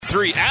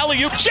three.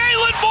 Alley-oop.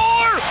 Jalen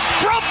Moore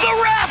from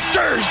the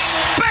rafters.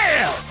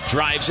 Bam!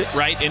 Drives it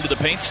right into the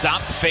paint.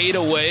 Stop. Fade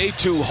away.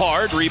 Too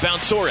hard.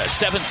 Rebound Soares.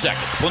 7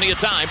 seconds. Plenty of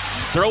time.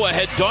 Throw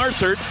ahead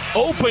Darthard.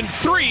 Open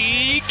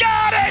three.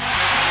 Got it!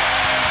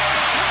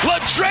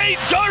 LaTre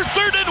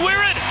Darthard, and we're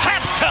at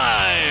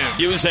halftime.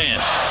 Uzan.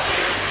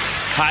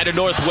 High to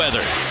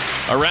Northweather.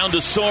 Around to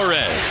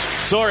Soares.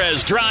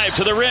 Soares drive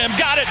to the rim.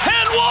 Got it.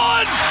 And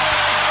one!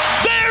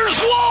 There's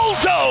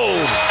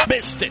Waldo!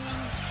 Missed it.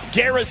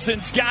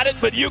 Garrison's got it,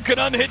 but you can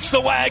unhitch the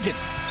wagon.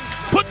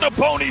 Put the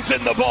ponies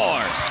in the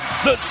barn.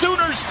 The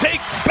Sooners take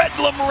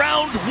Bedlam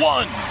round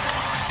 1.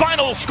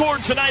 Final score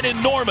tonight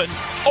in Norman,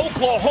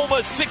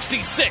 Oklahoma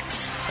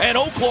 66 and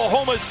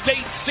Oklahoma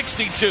State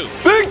 62.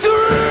 Victory!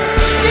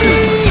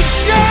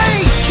 DJ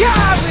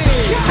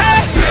Khaled!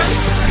 Hey!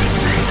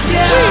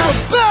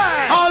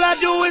 Yeah. All I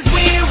do is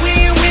win,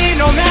 win, win,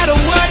 no matter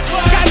what.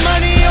 Got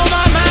money on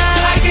my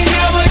mind, I can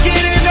never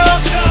get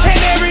enough.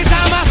 And every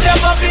time I step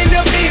up in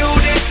the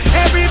building,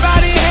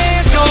 everybody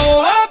hands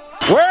go up.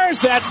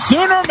 Where's that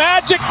Sooner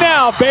magic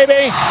now,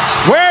 baby?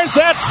 Where's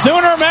that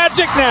Sooner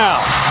magic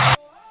now?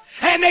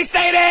 And they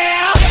stay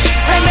there,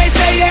 and they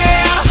stay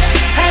there,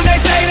 and they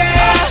stay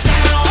there.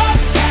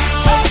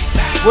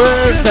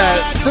 Where's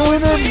that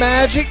Sooner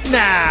magic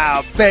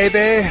now,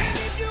 baby?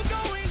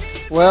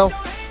 Well,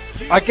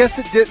 I guess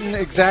it didn't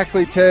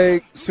exactly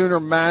take Sooner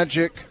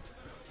magic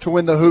to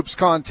win the hoops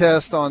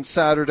contest on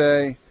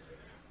Saturday.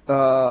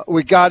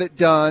 We got it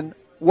done.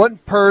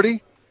 Wasn't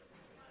pretty,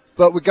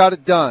 but we got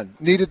it done.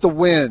 Needed the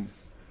win.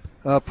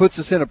 Puts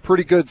us in a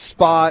pretty good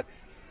spot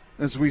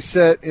as we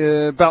sit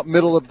about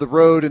middle of the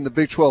road in the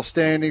Big 12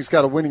 standings.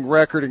 Got a winning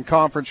record in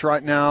conference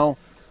right now,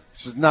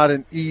 which is not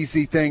an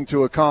easy thing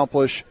to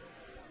accomplish.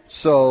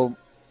 So,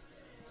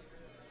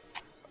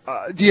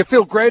 do you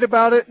feel great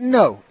about it?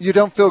 No, you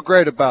don't feel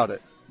great about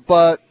it,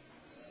 but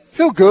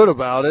feel good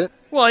about it.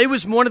 Well, it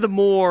was one of the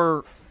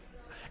more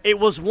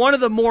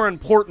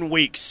important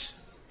weeks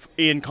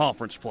in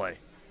conference play.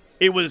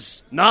 It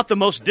was not the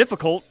most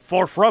difficult,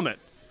 far from it.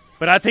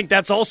 But I think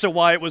that's also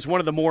why it was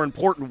one of the more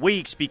important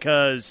weeks,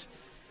 because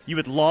you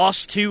had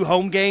lost 2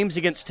 home games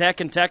against Tech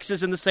and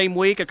Texas in the same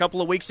week a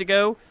couple of weeks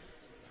ago.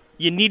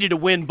 You needed to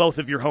win both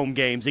of your home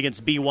games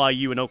against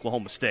BYU and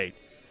Oklahoma State.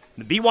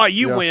 The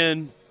BYU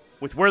win,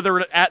 with where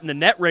they're at in the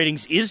net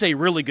ratings, is a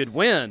really good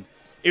win.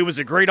 It was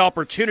a great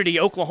opportunity.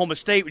 Oklahoma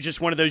State was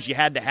just one of those you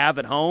had to have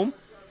at home.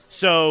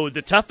 So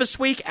the toughest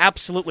week,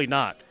 absolutely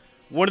not.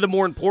 One of the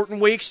more important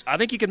weeks, I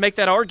think you can make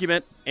that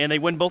argument, and they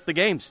win both the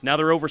games. Now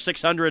they're over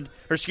 500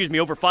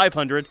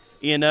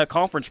 in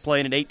conference play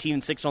and at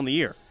 18-6 on the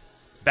year.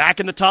 Back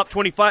in the top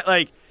 25,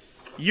 like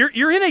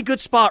you're in a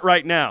good spot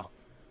right now.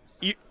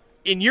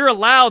 And you're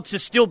allowed to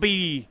still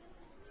be,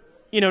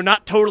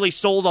 not totally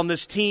sold on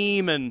this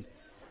team and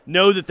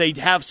know that they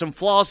have some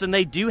flaws, and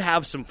they do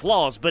have some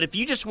flaws. But if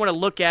you just want to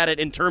look at it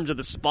in terms of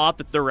the spot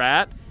that they're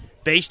at,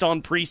 based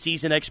on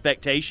preseason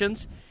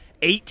expectations,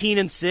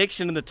 18-6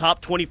 and in the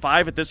top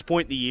 25 at this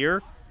point in the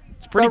year,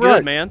 it's pretty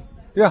good, man.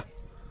 Yeah,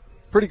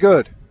 pretty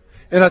good.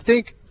 And I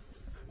think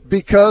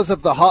because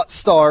of the hot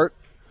start,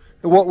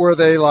 what were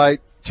they,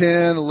 like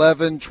 10,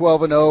 11,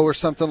 12-0 or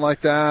something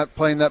like that,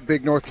 playing that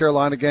big North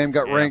Carolina game,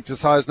 got ranked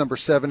as high as number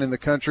 7 in the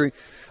country.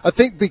 I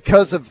think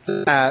because of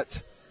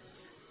that,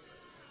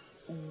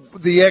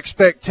 the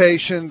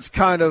expectations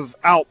kind of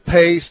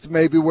outpaced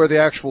maybe where the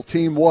actual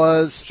team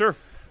was. Sure.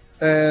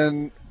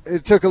 And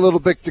it took a little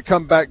bit to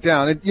come back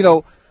down. And,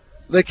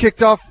 they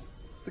kicked off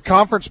the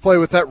conference play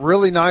with that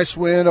really nice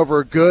win over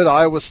a good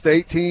Iowa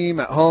State team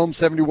at home,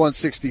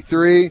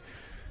 71-63.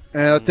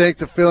 And I think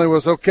the feeling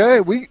was, okay,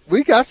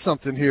 we got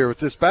something here with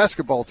this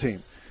basketball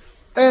team.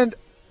 And,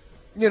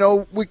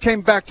 we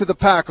came back to the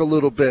pack a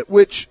little bit,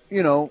 which,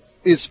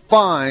 is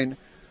fine.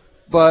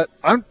 But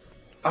I'm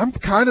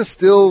kind of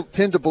still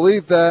tend to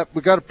believe that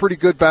we got a pretty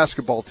good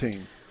basketball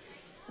team.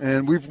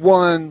 And we've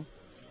won –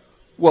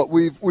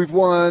 we've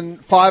won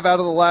 5 out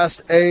of the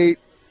last 8.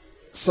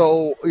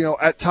 So,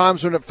 at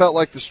times when it felt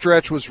like the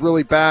stretch was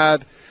really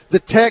bad, the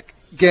Tech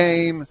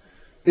game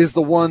is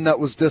the one that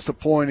was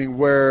disappointing,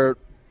 where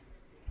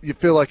you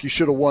feel like you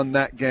should have won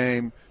that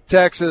game.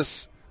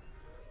 Texas.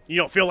 You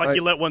don't feel like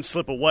you let one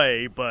slip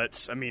away,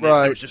 but, it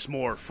was just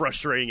more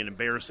frustrating and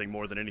embarrassing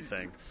more than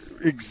anything.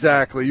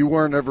 Exactly. You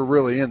weren't ever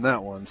really in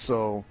that one.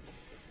 So,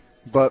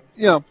 but,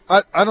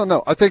 I don't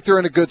know. I think they're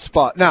in a good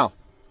spot. Now,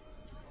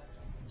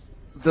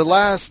 the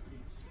last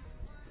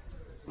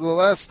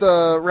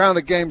round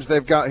of games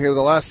they've got here,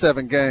 the last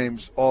 7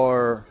 games,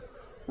 are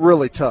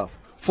really tough.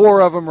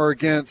 4 of them are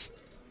against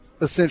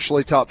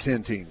essentially top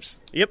 10 teams.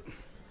 Yep.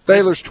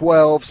 Baylor's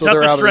 12, so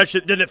they're out stretch.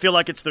 Didn't it feel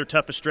like it's their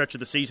toughest stretch of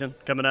the season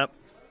coming up?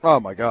 Oh,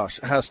 my gosh.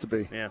 It has to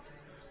be. Yeah.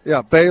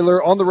 Yeah,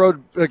 Baylor on the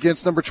road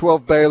against number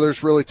 12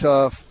 Baylor's really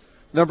tough.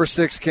 Number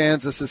 6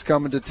 Kansas is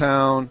coming to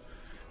town.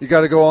 You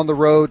got to go on the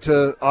road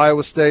to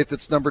Iowa State,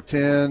 that's number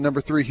 10. Number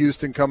 3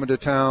 Houston coming to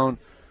town.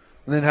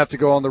 And then have to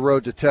go on the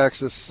road to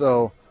Texas.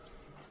 So,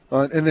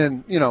 and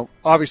then,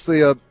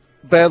 obviously a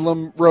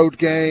Bedlam road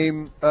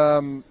game,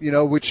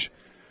 which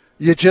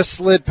You just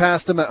slid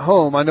past them at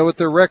home. I know what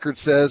their record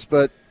says,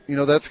 but,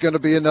 that's going to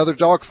be another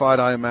dogfight,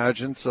 I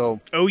imagine.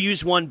 So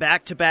OU's won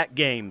back-to-back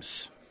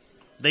games.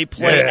 They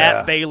play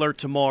at Baylor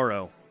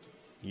tomorrow.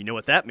 You know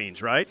what that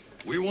means, right?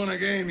 We won a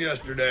game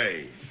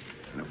yesterday.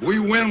 And if we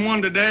win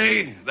one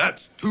today,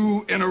 that's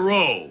 2 in a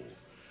row.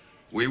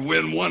 We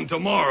win one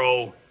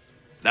tomorrow,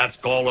 that's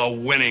called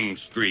a winning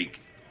streak.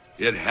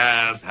 It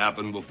has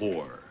happened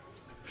before.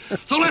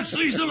 So let's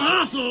see some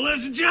hustle.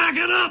 Let's jack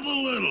it up a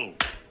little.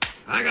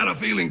 I got a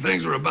feeling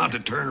things are about to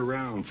turn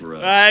around for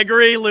us. I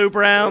agree, Lou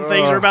Brown.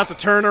 Things are about to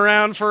turn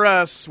around for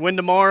us. Win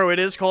tomorrow, it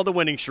is called a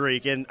winning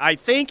streak. And I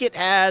think it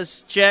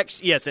has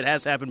checked. Yes, it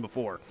has happened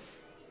before.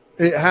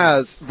 It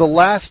has. The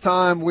last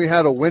time we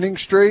had a winning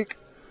streak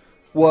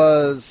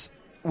was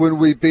when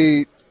we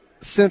beat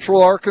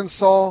Central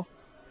Arkansas,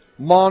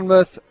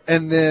 Monmouth,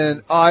 and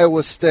then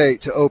Iowa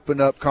State to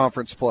open up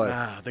conference play.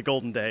 The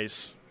golden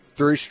days.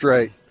 3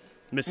 straight.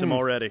 Miss them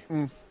already.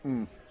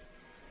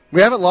 We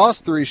haven't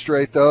lost 3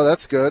 straight, though.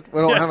 That's good. We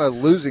don't have a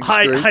losing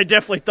streak. I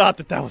definitely thought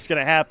that was going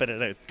to happen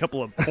at a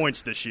couple of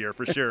points this year,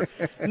 for sure.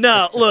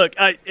 No, look,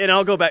 and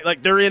I'll go back.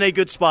 Like, they're in a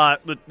good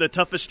spot. The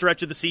toughest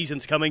stretch of the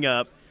season's coming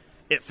up.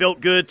 It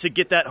felt good to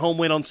get that home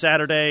win on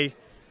Saturday,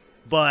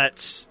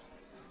 but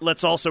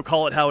let's also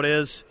call it how it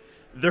is.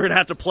 They're going to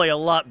have to play a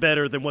lot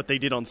better than what they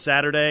did on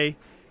Saturday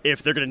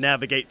if they're going to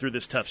navigate through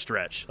this tough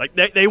stretch. Like,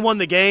 they won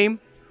the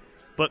game,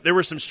 but there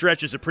were some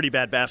stretches of pretty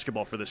bad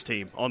basketball for this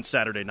team on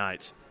Saturday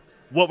nights.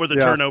 What were the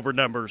turnover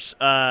numbers?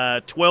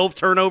 12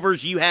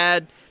 turnovers you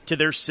had to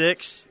their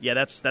 6. Yeah,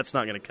 that's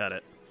not going to cut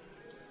it.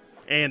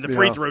 And the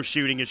free throw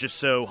shooting is just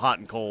so hot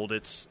and cold.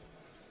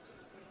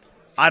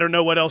 I don't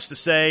know what else to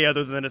say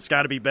other than it's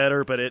got to be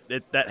better, but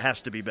that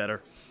has to be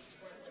better.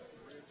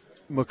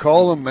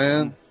 McCollum,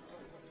 man,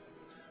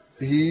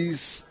 he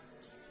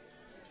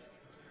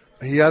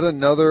had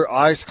another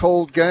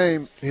ice-cold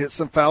game. He hit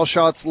some foul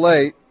shots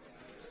late,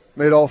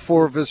 made all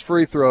 4 of his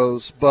free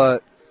throws,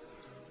 but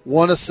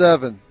 1 of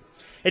 7.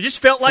 It just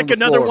felt like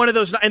another one of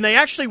those, and they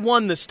actually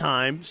won this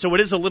time, so it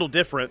is a little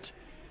different.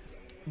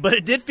 But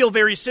it did feel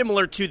very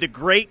similar to the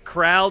great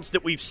crowds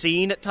that we've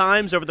seen at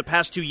times over the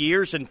past 2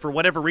 years, and for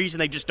whatever reason,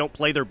 they just don't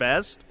play their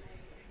best.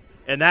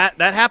 And that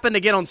happened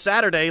again on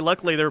Saturday.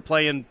 Luckily, they were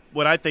playing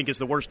what I think is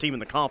the worst team in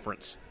the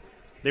conference.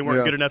 They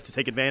weren't good enough to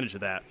take advantage of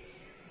that.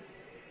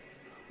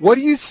 What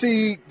do you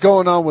see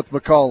going on with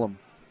McCollum?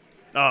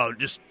 Oh,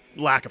 just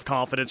lack of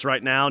confidence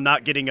right now,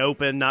 not getting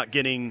open, not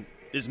getting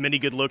as many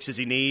good looks as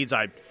he needs.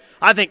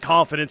 I think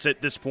confidence at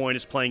this point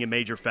is playing a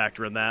major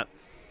factor in that.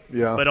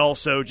 Yeah. But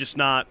also just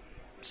not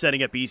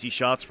setting up easy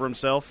shots for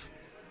himself.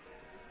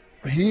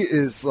 He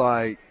is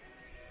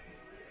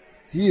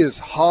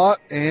hot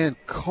and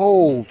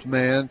cold,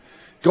 man.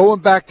 Going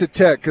back to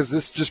Tech, because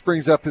this just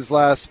brings up his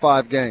last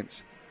 5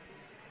 games.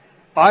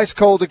 Ice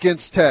cold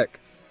against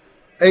Tech,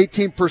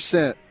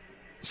 18%,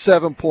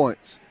 7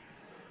 points.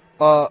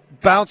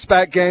 Bounce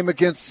back game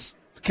against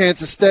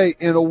Kansas State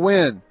in a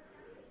win,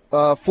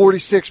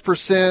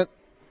 46%,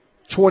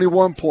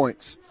 21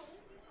 points.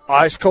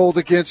 Ice cold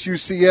against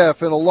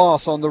UCF in a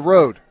loss on the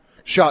road,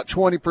 shot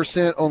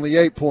 20%, only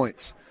 8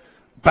 points.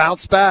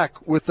 Bounce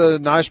back with a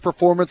nice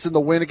performance in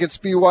the win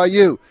against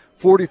BYU,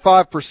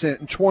 45%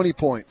 and 20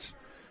 points.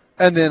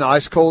 And then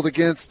ice cold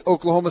against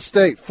Oklahoma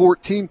State,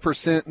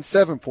 14% and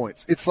 7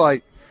 points. It's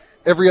like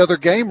every other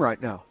game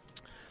right now.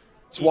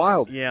 It's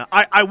wild. Yeah,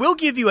 I will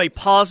give you a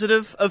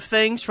positive of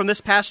things from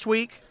this past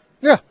week.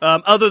 Yeah.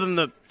 Other than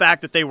the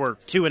fact that they were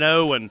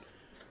 2-0 and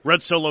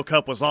Red Solo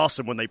Cup was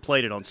awesome when they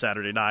played it on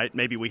Saturday night.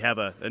 Maybe we have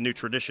a new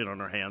tradition on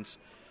our hands.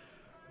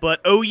 But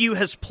OU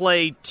has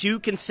played 2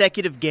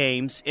 consecutive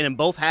games, and in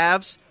both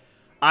halves,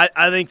 I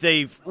think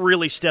they've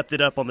really stepped it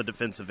up on the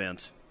defensive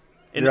end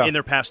in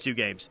their past 2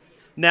 games.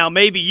 Now,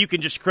 maybe you can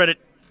just credit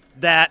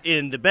that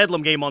in the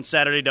Bedlam game on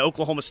Saturday to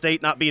Oklahoma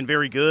State not being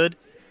very good,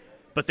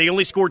 but they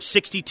only scored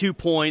 62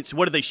 points.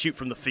 What did they shoot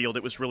from the field?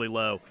 It was really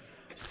low.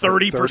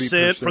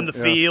 30% from the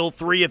field,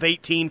 3 of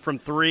 18 from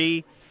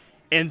 3.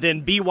 And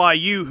then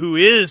BYU, who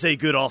is a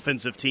good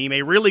offensive team,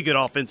 a really good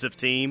offensive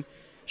team,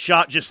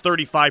 shot just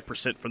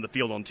 35% from the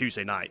field on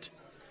Tuesday night.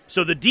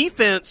 So the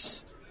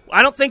defense,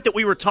 I don't think that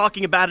we were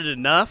talking about it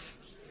enough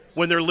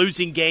when they're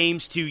losing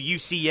games to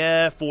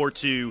UCF or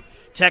to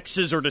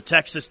Texas or to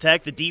Texas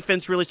Tech. The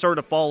defense really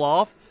started to fall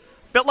off.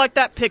 Felt like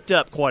that picked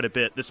up quite a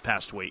bit this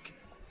past week.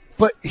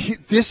 But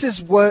this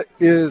is what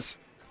is,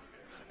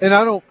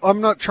 and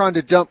I'm not trying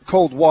to dump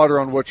cold water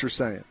on what you're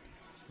saying.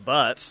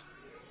 But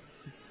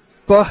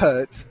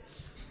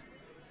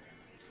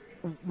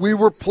we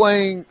were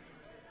playing,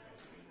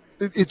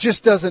 it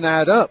just doesn't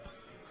add up.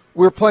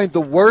 We're playing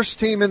the worst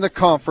team in the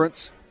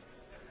conference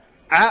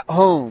at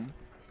home.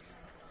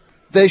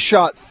 They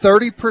shot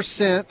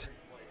 30%,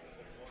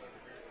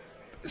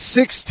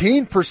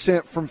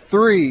 16% from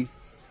 3,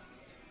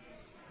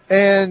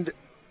 and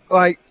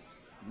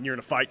you're in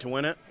a fight to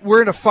win it?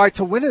 We're in a fight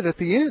to win it at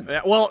the end.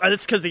 Yeah, well,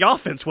 it's because the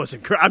offense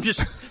wasn't great. I'm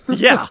just,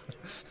 yeah.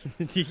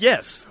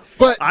 Yes.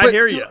 But I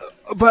hear you.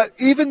 But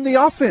even the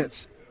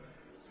offense,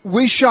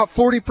 we shot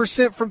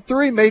 40% from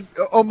three, made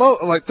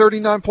almost like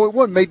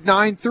 39.1, made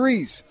 9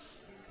 threes.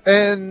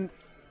 And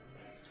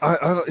I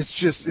don't, it's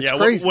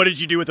crazy. What did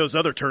you do with those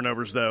other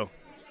turnovers, though?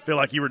 I feel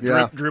like you were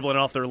dribbling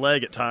off their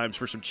leg at times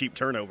for some cheap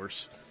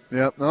turnovers.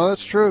 Yeah, no,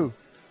 that's true.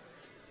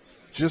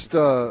 Just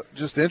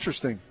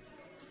interesting.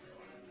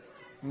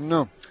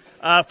 No.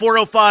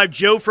 405,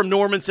 Joe from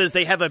Norman says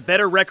they have a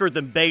better record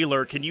than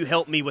Baylor. Can you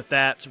help me with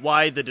that?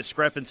 Why the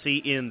discrepancy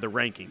in the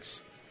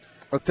rankings?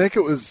 I think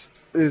it was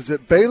 – is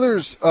it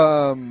Baylor's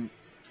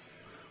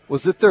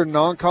was it their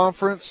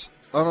non-conference?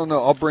 I don't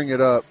know. I'll bring it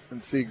up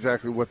and see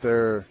exactly what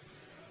their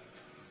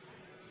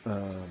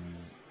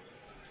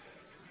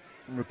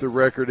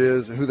record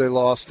is, who they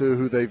lost to,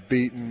 who they've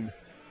beaten.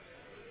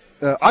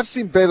 I've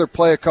seen Baylor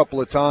play a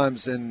couple of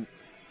times, and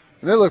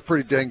they look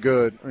pretty dang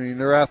good. I mean,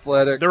 they're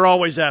athletic. They're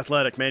always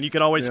athletic, man. You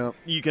can always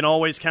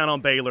count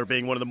on Baylor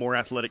being one of the more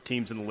athletic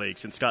teams in the league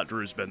since Scott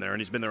Drew's been there,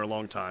 and he's been there a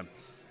long time.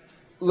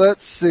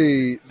 Let's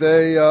see.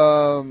 They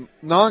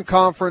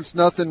non-conference,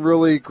 nothing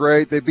really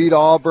great. They beat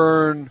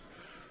Auburn,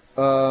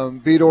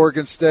 beat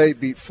Oregon State,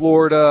 beat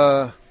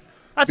Florida.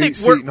 I think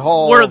Seton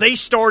Hall. Where they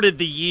started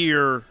the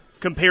year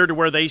compared to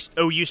where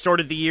OU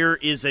started the year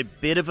is a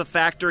bit of a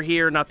factor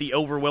here. Not the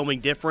overwhelming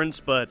difference,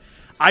 but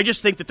I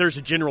just think that there's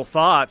a general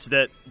thought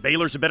that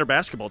Baylor's a better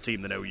basketball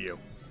team than OU.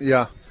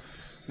 Yeah.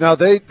 Now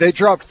they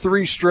dropped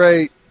 3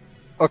 straight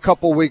a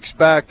couple weeks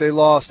back. They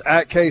lost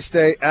at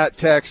K-State, at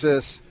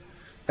Texas,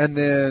 and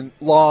then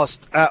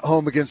lost at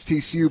home against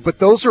TCU. But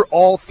those are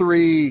all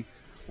 3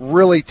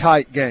 really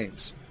tight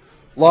games.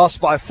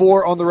 Lost by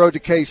 4 on the road to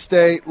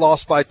K-State,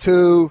 lost by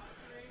 2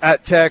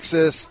 at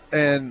Texas,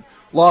 and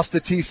lost to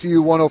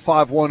TCU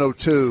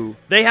 105-102.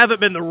 They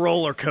haven't been the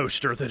roller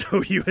coaster that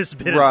OU has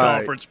been in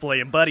conference play.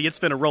 And, buddy, it's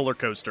been a roller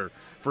coaster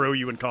for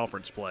OU in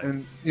conference play.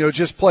 And,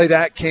 just played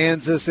at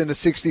Kansas in a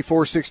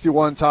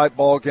 64-61 type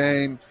ball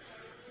game.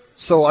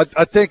 So I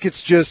think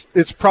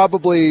it's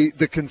probably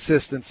the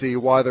consistency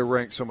why they're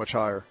ranked so much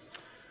higher.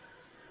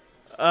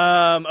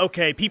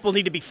 Okay, people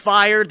need to be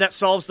fired. That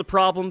solves the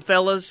problem,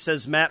 fellas,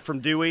 says Matt from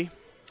Dewey.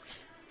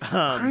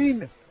 I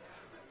mean,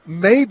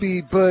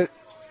 maybe, but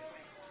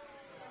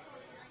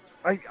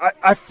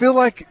I feel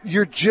like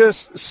you're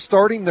just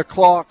starting the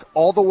clock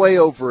all the way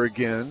over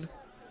again.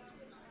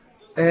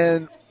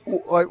 And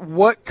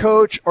what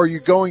coach are you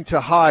going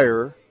to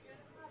hire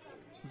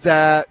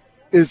that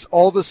is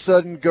all of a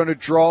sudden going to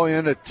draw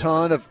in a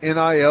ton of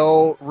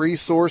NIL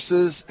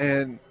resources?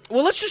 And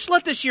well, let's just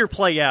let this year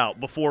play out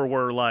before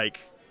we're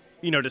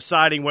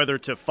deciding whether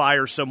to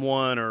fire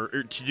someone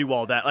or to do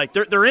all that. Like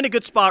they're in a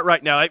good spot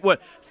right now. Like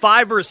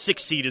 5 or a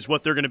 6 seed is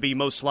what they're going to be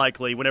most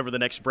likely whenever the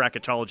next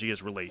bracketology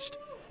is released.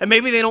 And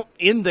maybe they don't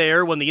end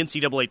there when the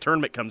NCAA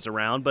tournament comes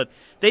around, but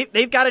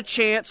they've got a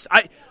chance.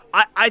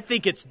 I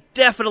think it's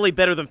definitely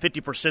better than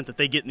 50% that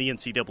they get in the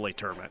NCAA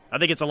tournament. I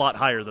think it's a lot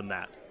higher than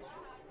that.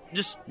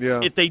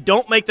 If they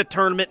don't make the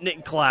tournament and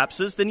it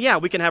collapses, then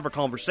we can have a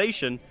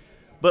conversation.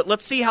 But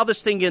let's see how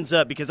this thing ends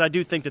up, because I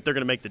do think that they're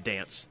going to make the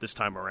dance this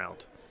time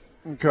around.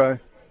 Okay.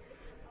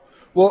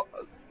 Well,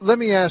 let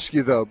me ask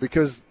you, though,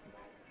 because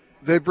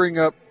they bring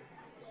up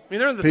 –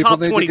 they're in the top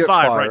 25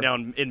 right now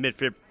in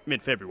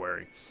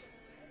mid-February.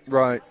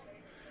 Right.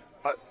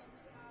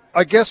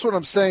 I guess what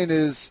I'm saying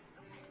is,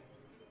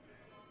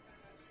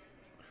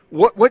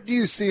 what do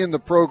you see in the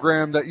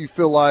program that you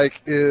feel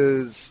like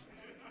is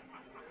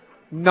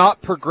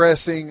not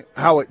progressing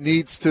how it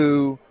needs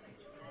to?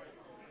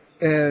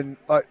 And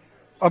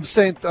I'm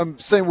saying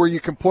where you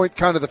can point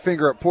kind of the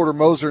finger at Porter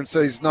Moser and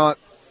say he's not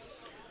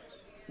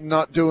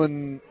up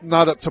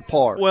to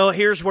par. Well,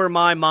 here's where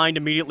my mind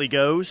immediately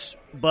goes.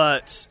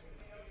 But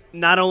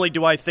not only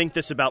do I think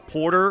this about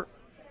Porter,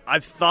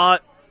 I've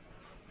thought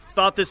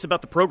this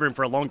about the program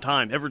for a long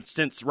time, ever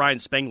since Ryan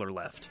Spangler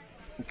left.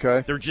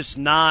 Okay. They're just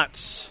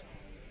not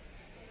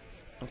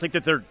 – I don't think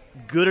that they're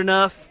good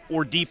enough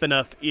or deep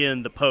enough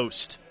in the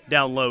post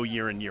down low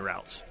year in, year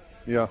out.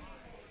 Yeah.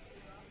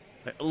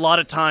 A lot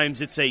of times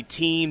it's a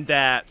team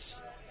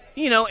that's –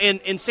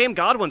 and Sam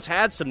Godwin's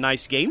had some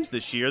nice games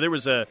this year. There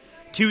was a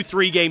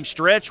 2-3 game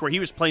stretch where he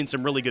was playing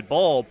some really good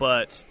ball,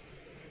 but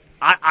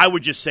I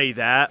would just say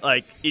that.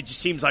 Like, it just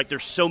seems like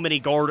there's so many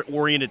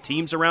guard-oriented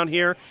teams around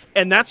here,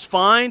 and that's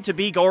fine to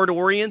be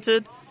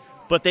guard-oriented,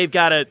 but they've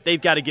got to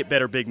get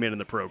better big men in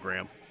the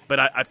program. But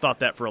I've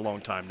thought that for a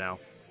long time now.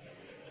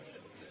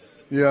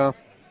 Yeah.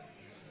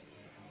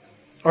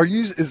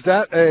 Is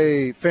that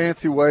a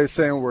fancy way of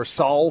saying we're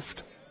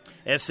soft?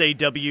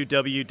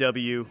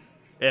 SAWWWFT,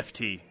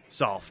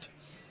 soft.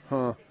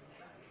 Huh.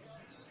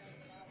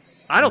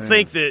 I don't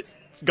think that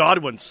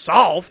Godwin's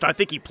soft. I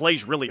think he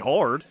plays really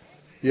hard.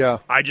 Yeah.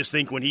 I just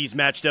think when he's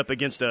matched up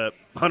against a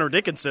Hunter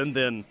Dickinson,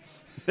 then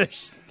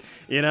there's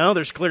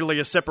clearly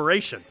a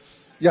separation.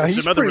 Yeah, there's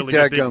he's some other pretty really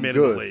good big daggum men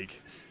good. in the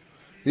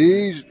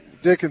league.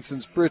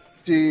 Dickinson's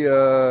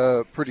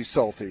pretty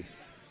salty.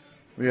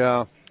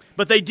 Yeah.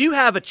 But they do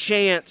have a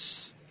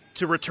chance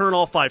to return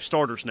all 5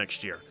 starters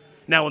next year.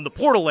 Now, in the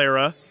portal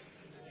era,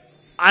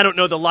 I don't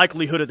know the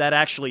likelihood of that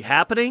actually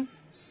happening,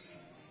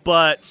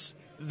 but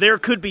there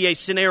could be a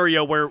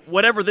scenario where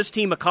whatever this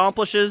team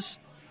accomplishes,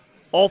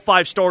 all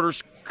 5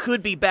 starters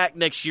could be back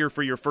next year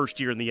for your first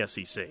year in the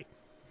SEC.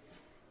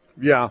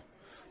 Yeah,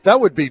 that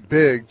would be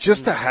big,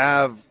 just to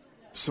have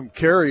some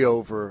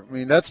carryover. I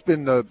mean, that's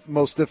been the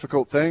most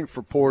difficult thing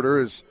for Porter,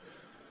 is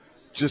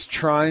just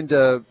trying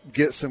to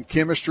get some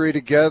chemistry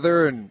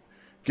together and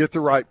get the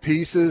right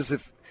pieces.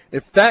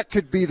 If that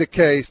could be the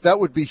case, that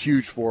would be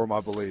huge for them, I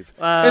believe.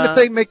 And if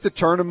they make the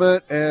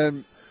tournament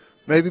and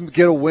maybe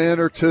get a win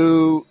or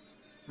two,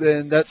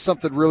 then that's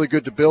something really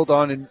good to build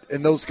on,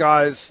 and those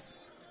guys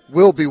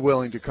will be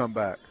willing to come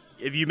back.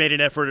 Have you made an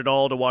effort at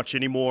all to watch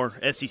any more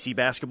SEC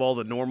basketball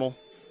than normal?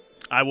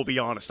 I will be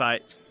honest.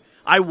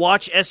 I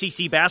watch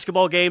SEC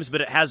basketball games,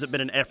 but it hasn't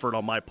been an effort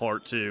on my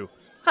part to,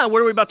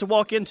 what are we about to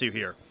walk into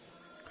here?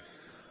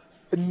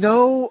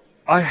 No,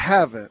 I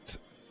haven't.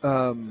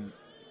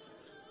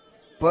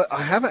 But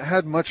I haven't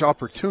had much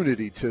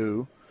opportunity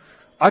to.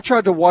 I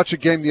tried to watch a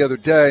game the other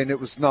day, and it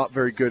was not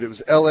very good. It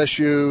was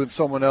LSU and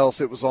someone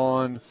else it was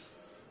on,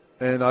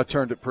 and I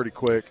turned it pretty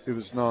quick. It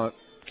was not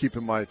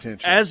keeping my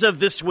attention. As of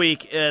this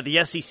week,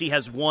 the SEC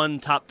has one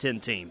top 10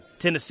 team,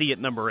 Tennessee at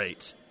number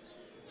 8.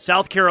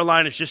 South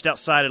Carolina's just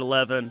outside at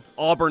 11.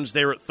 Auburn's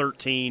there at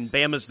 13.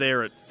 Bama's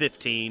there at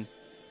 15.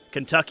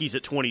 Kentucky's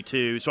at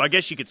 22. So I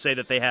guess you could say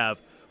that they have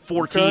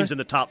 4 teams in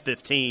the top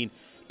 15.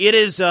 It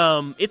is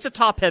it's a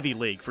top-heavy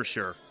league for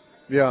sure.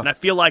 Yeah. And I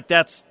feel like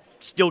that's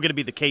still going to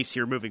be the case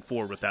here moving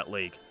forward with that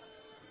league.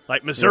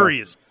 Like, Missouri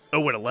is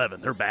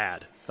 0-11. They're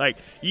bad. Like,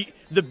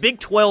 the Big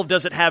 12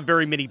 doesn't have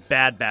very many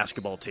bad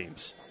basketball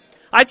teams.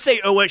 I'd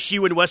say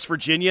OSU and West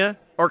Virginia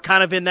are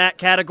kind of in that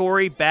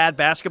category, bad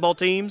basketball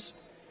teams.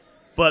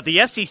 But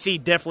the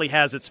SEC definitely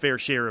has its fair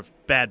share of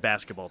bad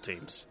basketball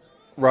teams.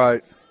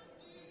 Right.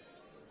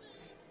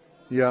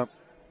 Yeah.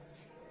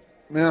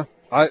 Yeah.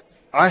 I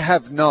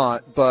have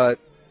not, but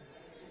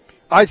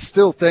I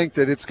still think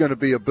that it's going to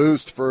be a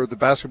boost for the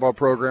basketball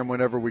program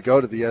whenever we go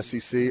to the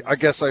SEC. I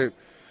guess I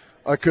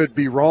could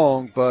be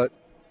wrong, but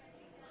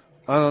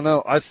I don't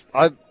know.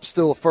 I'm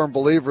still a firm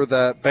believer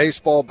that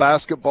baseball,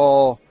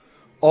 basketball,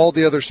 all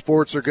the other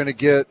sports are going to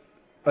get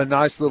a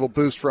nice little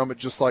boost from it,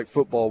 just like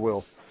football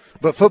will.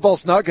 But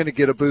football's not going to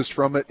get a boost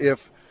from it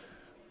if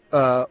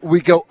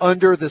we go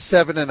under the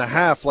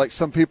 7.5, like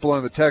some people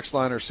on the text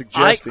line are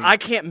suggesting. I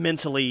can't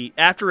mentally,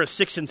 after a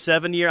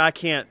 6-7 year, I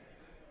can't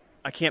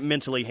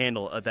mentally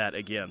handle that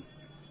again.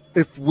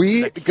 If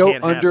we go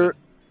under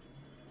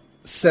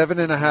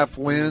 7.5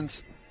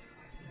 wins,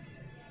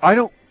 I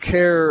don't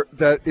care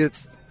that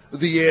it's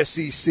the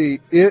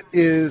SEC. It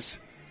is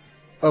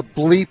a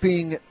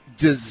bleeping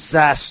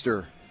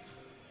disaster.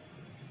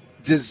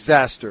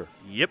 Disaster.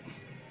 Yep.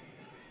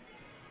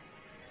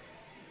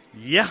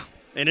 Yeah,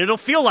 and it'll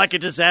feel like a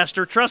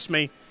disaster, trust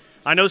me.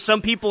 I know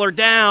some people are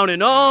down,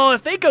 and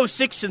if they go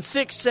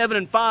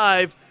 6-6,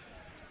 7-5,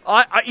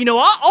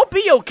 I'll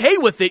be okay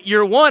with it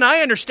year one.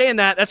 I understand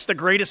that. That's the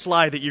greatest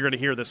lie that you're going to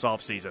hear this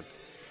offseason,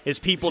 is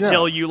people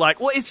tell you,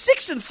 like, well, if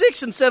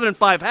 6-6 and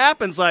 7-5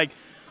 happens, like,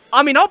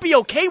 I mean, I'll be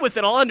okay with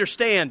it. I'll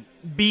understand.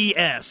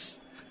 BS.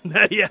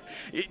 Yeah,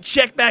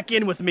 check back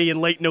in with me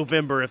in late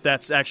November if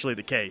that's actually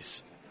the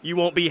case. You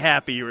won't be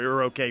happy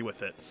or okay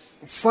with it.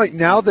 It's like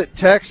now that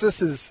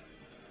Texas is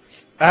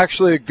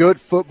actually a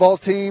good football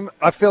team,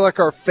 I feel like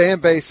our fan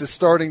base is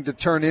starting to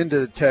turn into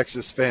the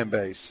Texas fan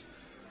base.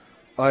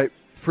 Like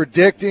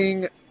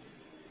predicting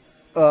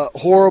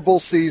horrible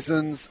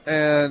seasons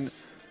and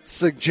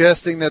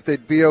suggesting that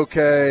they'd be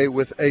okay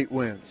with 8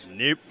 wins.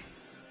 Nope.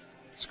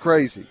 It's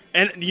crazy.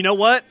 And you know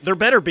what? There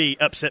better be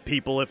upset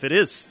people if it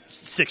is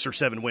 6 or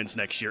 7 wins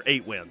next year,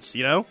 8 wins,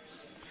 you know?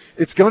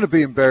 It's going to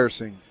be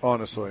embarrassing,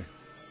 honestly.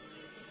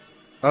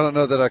 I don't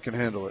know that I can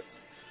handle it.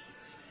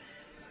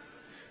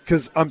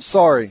 Because I'm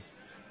sorry,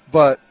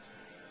 but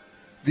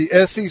the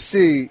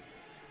SEC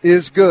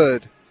is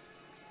good,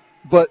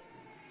 but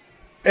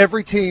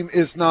every team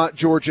is not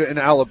Georgia and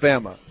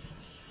Alabama.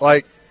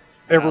 Like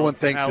everyone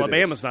thinks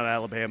Alabama's not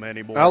Alabama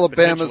anymore.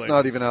 Alabama's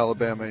not even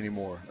Alabama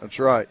anymore. That's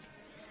right.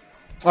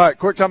 All right,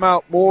 quick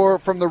timeout. More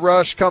from The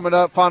Rush coming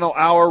up. Final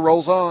hour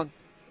rolls on.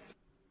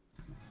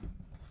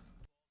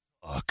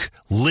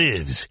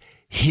 Lives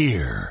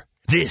here.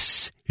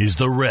 This is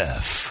The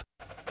Ref.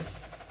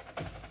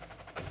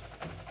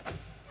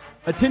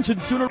 Attention,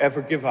 Sooner.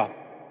 Ever give up.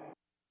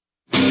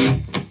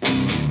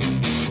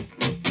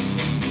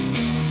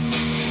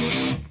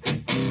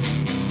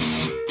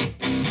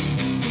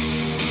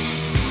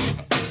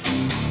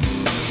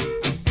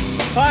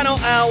 Final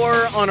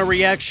hour on a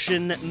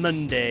Reaction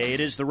Monday.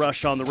 It is The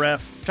Rush on The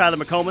Ref. Tyler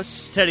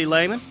McComas, Teddy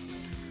Lehman.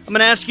 I'm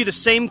going to ask you the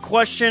same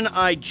question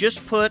I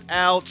just put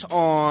out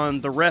on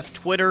the Ref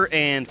Twitter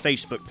and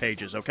Facebook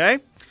pages, okay?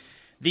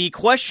 The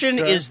question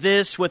is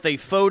this, with a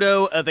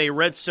photo of a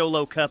red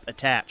Solo cup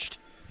attached.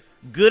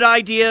 Good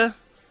idea,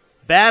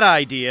 bad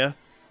idea,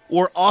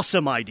 or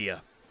awesome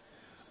idea?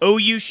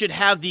 OU should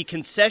have the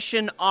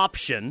concession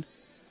option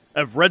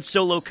of red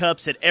Solo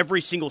cups at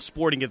every single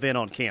sporting event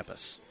on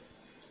campus.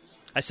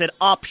 I said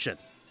option.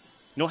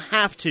 You don't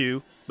have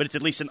to, but it's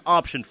at least an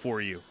option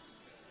for you.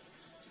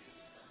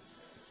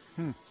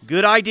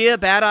 Good idea,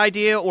 bad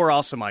idea, or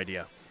awesome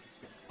idea?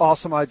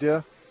 Awesome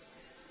idea.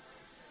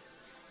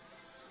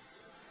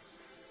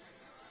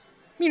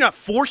 You're not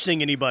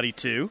forcing anybody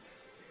to,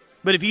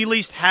 but if you at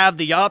least have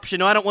the option,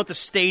 no, I don't want the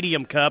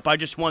Stadium Cup. I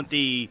just want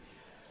the,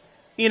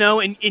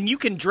 and you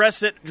can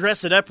dress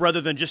it up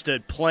rather than just a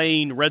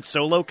plain Red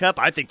Solo Cup.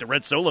 I think the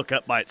Red Solo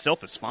Cup by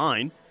itself is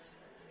fine.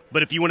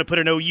 But if you want to put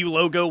an OU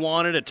logo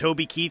on it, a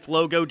Toby Keith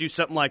logo, do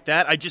something like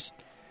that,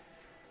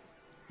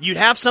 you'd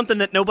have something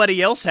that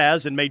nobody else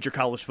has in major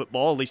college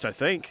football, at least I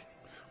think.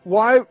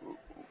 Why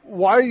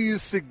are you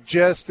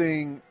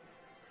suggesting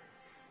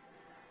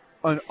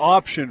an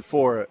option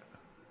for it?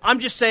 I'm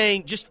just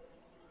saying,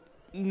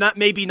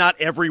 maybe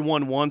not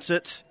everyone wants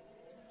it.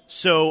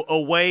 So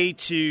a way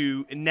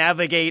to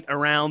navigate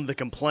around the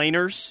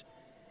complainers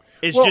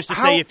is just to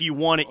say if you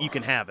want it, you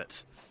can have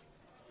it.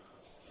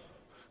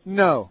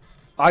 No,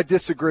 I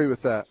disagree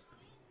with that.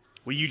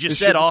 Well, you just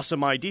said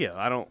awesome idea.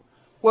 I don't.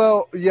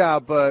 Well, yeah,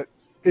 but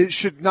it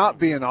should not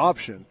be an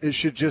option. It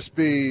should just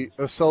be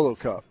a Solo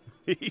Cup.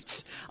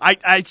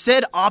 I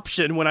said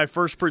option when I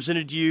first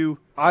presented you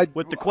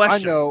with the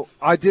question. I know.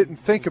 I didn't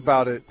think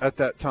about it at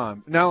that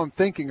time. Now I'm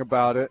thinking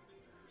about it,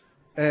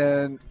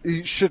 and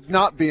it should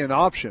not be an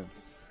option.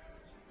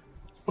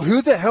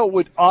 Who the hell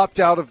would opt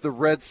out of the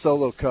Red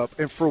Solo Cup,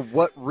 and for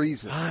what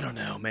reason? I don't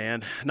know,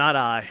 man. Not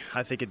I.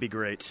 I think it'd be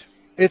great.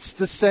 It's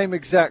the same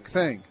exact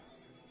thing.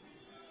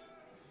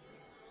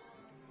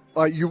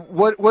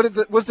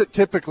 What does it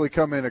typically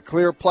come in? A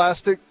clear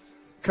plastic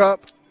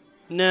cup?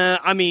 Nah,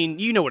 I mean,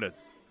 you know what a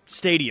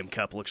Stadium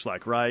Cup looks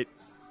like, right?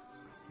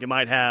 You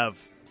might have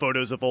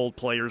photos of old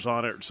players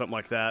on it or something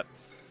like that.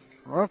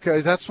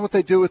 Okay, that's what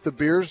they do with the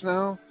beers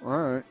now? All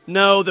right.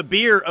 No, the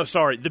beer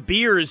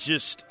is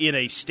just in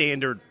a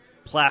standard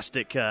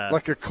plastic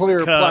like a clear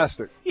cup.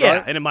 plastic. Yeah,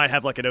 right? and it might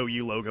have like an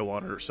OU logo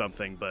on it or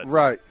something. But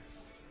right.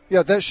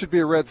 Yeah, that should be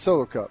a Red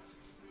Solo Cup.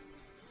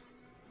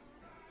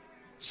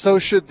 So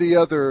should the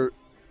other,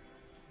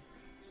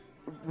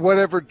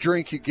 whatever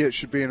drink you get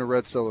should be in a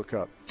Red Solo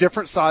Cup.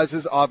 Different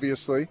sizes,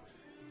 obviously.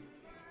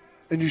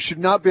 And you should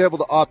not be able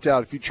to opt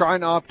out. If you try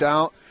and opt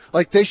out,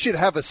 like they should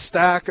have a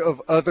stack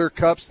of other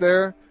cups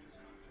there,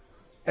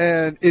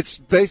 and it's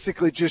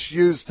basically just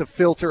used to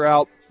filter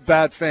out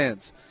bad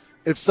fans.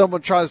 If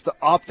someone tries to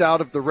opt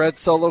out of the Red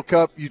Solo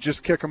Cup, you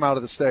just kick them out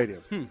of the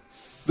stadium.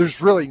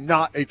 There's really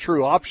not a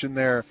true option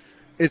there.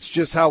 It's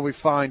just how we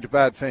find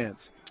bad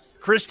fans.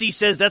 Christy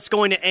says that's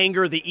going to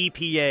anger the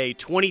EPA.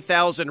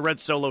 20,000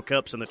 Red Solo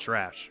Cups in the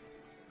trash.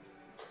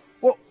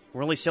 Well,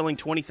 we're only selling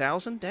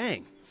 20,000?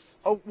 Dang.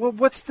 Oh, well,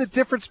 what's the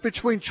difference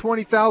between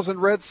 20,000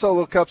 Red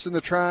Solo Cups in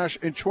the trash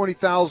and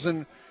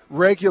 20,000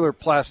 regular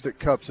plastic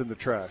cups in the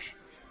trash?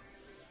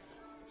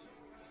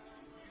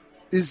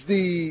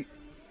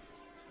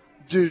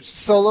 Do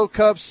Solo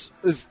Cups,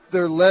 is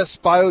there less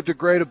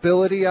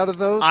biodegradability out of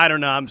those? I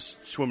don't know. I'm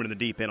swimming in the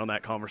deep end on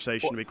that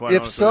conversation, to be quite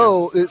honest. If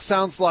so, it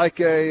sounds like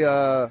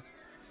a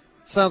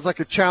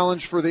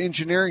challenge for the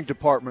engineering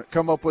department.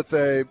 Come up with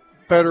a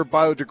better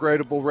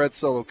biodegradable Red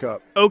Solo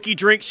Cup. Okie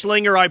Drink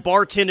Slinger, I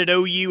bartend at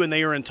OU, and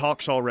they are in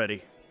talks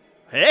already.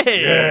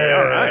 Hey,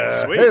 all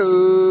right, sweet.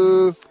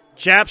 Hey-o.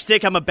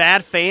 Chapstick, I'm a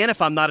bad fan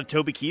if I'm not a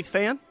Toby Keith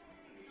fan.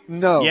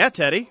 No. Yeah,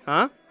 Teddy.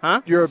 Huh?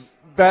 You're a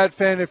bad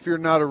fan if you're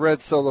not a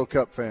Red Solo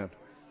Cup fan.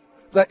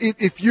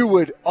 If you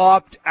would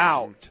opt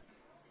out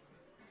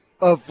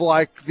of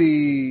like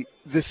the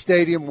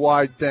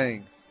stadium-wide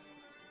thing.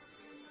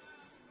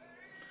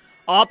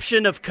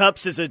 Option of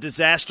cups is a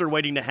disaster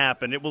waiting to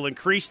happen. It will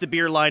increase the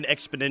beer line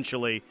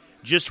exponentially.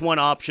 Just one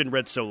option,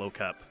 Red Solo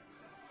Cup.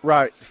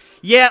 Right.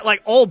 Yeah,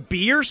 like all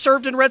beer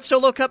served in Red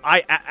Solo Cup.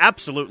 I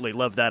absolutely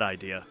love that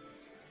idea.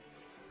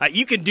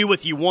 You can do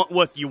what you want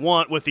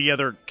with the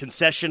other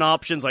concession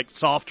options like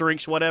soft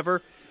drinks,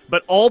 whatever.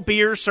 But all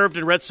beer served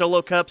in Red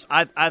Solo Cups,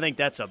 I think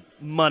that's a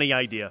money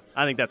idea.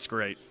 I think that's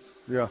great.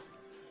 Yeah.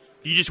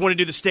 If you just want to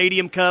do the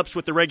Stadium Cups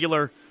with the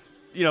regular,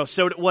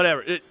 soda,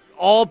 whatever.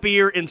 All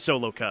beer in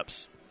Solo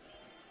Cups.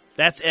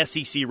 That's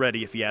SEC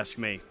ready, if you ask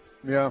me.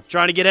 Yeah.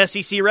 Trying to get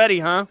SEC ready,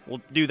 huh? We'll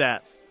do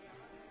that.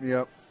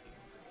 Yep.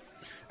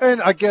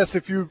 And I guess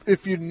if you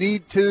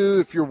need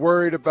to, if you're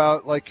worried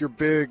about like your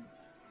big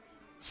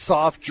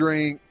soft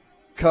drink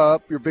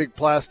cup, your big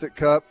plastic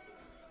cup,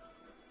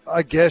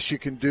 I guess you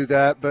can do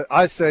that. But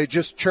I say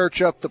just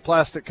church up the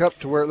plastic cup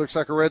to where it looks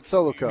like a Red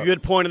Solo Cup.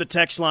 Good point in the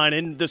text line.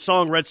 In the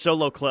song Red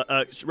Solo Cup,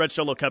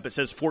 it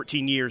says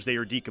 14 years they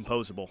are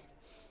decomposable.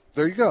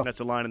 There you go. That's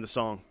a line in the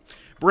song.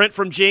 Brent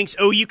from Jinx,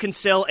 OU can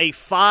sell a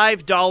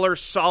 $5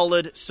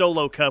 solid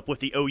Solo Cup with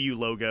the OU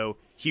logo.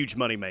 Huge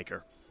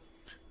moneymaker.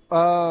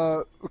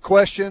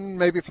 Question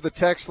maybe for the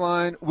text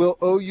line. Will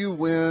OU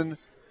win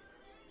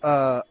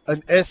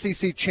an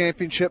SEC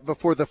championship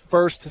before the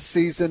first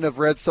season of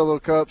Red Solo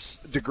Cups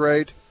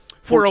degrade?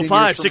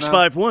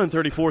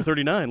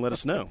 405-651-3439. Let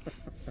us know.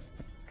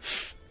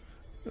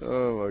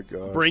 Oh, my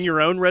God. Bring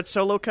your own Red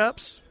Solo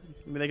Cups?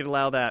 Maybe they could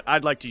allow that.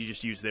 I'd like to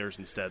just use theirs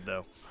instead,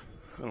 though.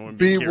 I don't want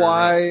to be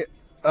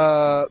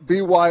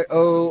BYORS.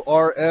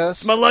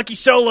 My lucky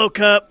solo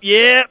cup.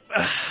 Yep.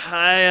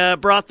 I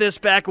brought this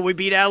back when we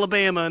beat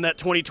Alabama in that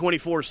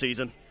 2024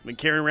 season. Been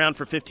carrying around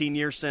for 15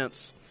 years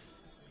since.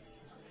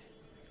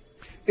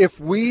 If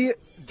we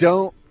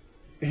don't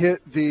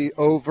hit the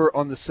over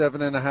on the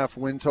 7.5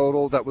 win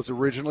total, that was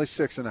originally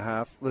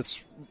 6.5.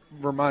 Let's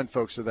remind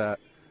folks of that.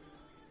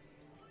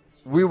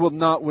 We will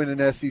not win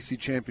an SEC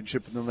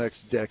championship in the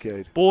next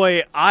decade.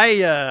 Boy,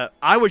 I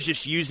was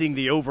just using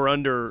the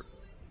over/under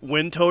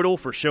win total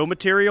for show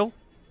material,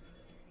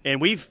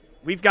 and we've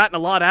gotten a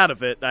lot out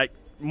of it,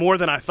 more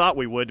than I thought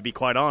we would, to be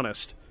quite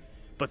honest.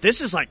 But this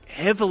is like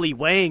heavily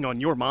weighing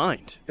on your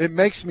mind. It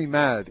makes me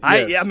mad.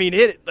 Yes. I mean,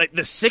 it like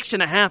the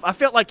 6.5. I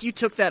felt like you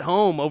took that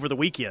home over the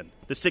weekend.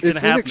 The 6.5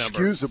 number. It's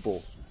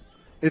inexcusable.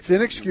 It's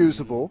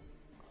inexcusable.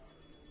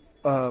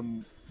 But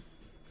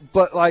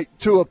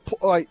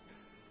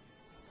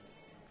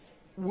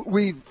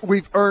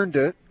we've earned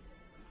it,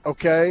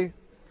 okay?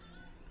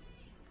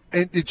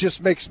 And it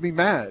just makes me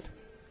mad.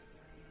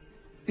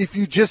 If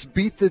you just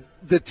beat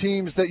the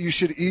teams that you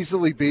should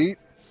easily beat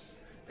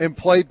and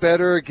play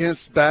better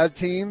against bad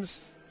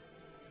teams,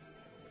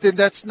 then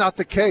that's not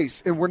the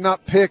case. And we're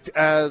not picked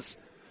as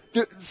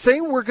 –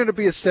 saying we're going to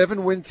be a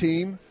 7-win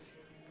team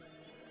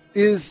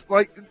is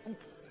like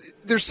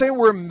 – they're saying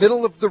we're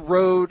middle of the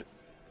road.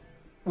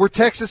 We're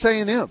Texas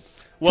A&M.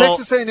 Well,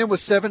 Texas A&M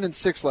was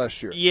 7-6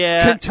 last year.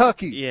 Yeah.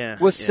 Kentucky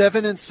was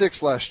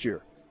 7-6 last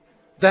year.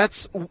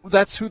 That's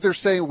who they're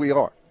saying we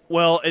are.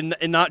 Well, and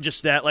not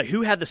just that. Like,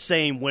 who had the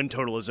same win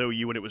total as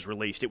OU when it was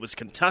released? It was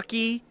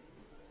Kentucky,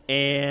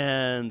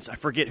 and I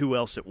forget who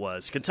else it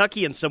was.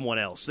 Kentucky and someone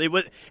else. It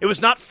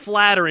was not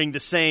flattering the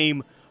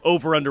same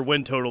over/under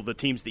win total the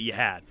teams that you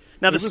had.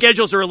 Now the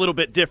schedules are a little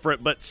bit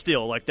different, but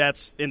still, like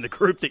that's in the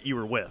group that you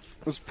were with.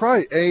 It was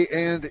probably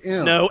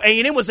A&M. No,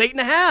 A&M was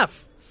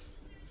 8.5.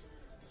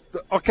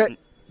 Okay,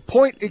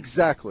 point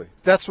exactly.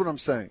 That's what I'm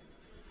saying.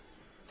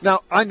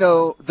 Now, I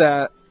know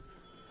that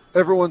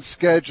everyone's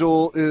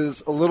schedule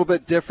is a little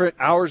bit different.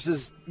 Ours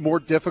is more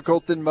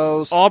difficult than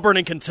most. Auburn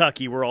and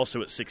Kentucky were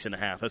also at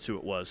 6.5. That's who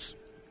it was.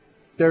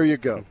 There you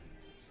go.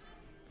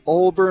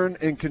 Auburn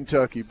and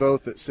Kentucky,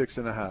 both at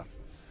 6.5.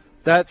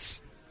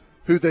 That's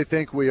who they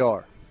think we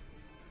are.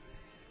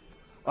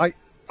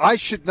 I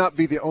should not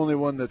be the only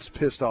one that's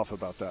pissed off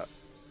about that.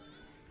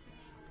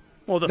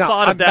 Well, the now,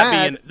 thought of I'm that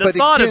mad, being the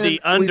thought again, of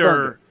the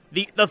under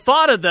the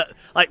thought of the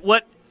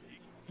what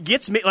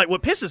gets me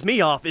what pisses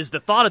me off is the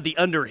thought of the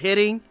under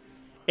hitting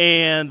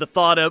and the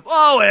thought of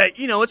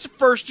it's the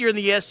first year in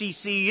the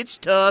SEC, it's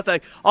tough.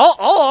 I'll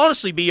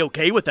honestly be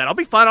okay with that. I'll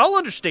be fine. I'll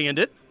understand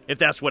it if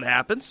that's what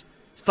happens.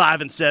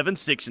 5-7,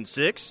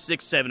 6-6,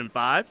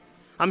 6-7-5.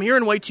 I'm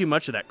hearing way too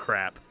much of that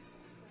crap.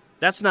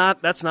 That's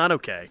not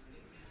okay.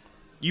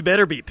 You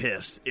better be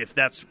pissed if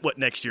that's what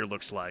next year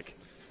looks like.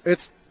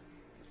 It's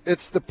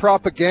the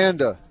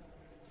propaganda.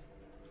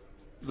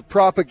 The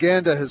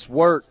propaganda has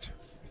worked.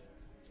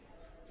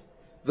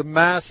 The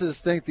masses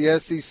think the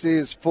SEC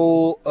is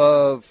full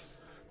of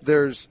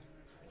there's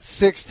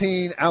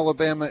 16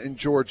 Alabama and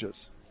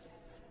Georgias.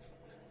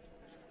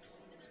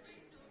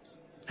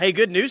 Hey,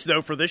 good news,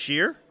 though, for this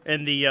year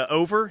and the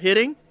over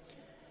hitting.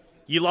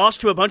 You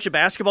lost to a bunch of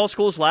basketball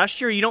schools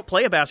last year. You don't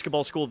play a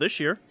basketball school this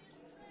year,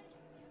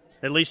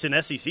 at least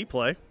in SEC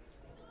play.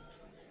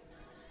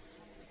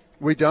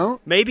 We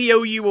don't? Maybe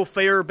OU will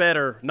fare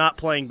better not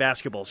playing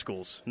basketball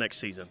schools next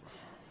season.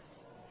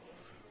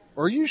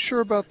 Are you sure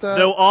about that?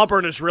 Though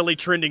Auburn is really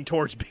trending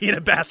towards being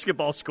a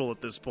basketball school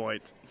at this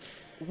point.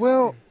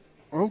 Well,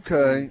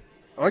 okay.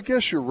 I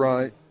guess you're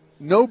right.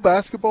 No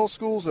basketball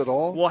schools at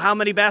all? Well, how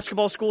many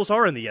basketball schools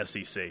are in the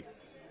SEC?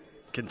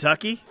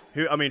 Kentucky?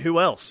 Who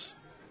else?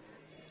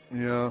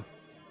 Yeah.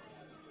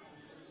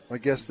 I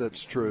guess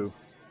that's true.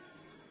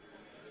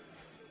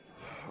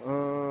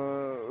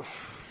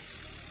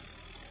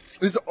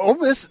 Is Ole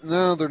Miss?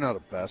 No, they're not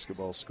a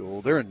basketball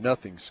school. They're a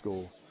nothing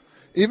school.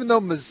 Even though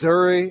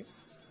Missouri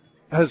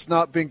has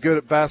not been good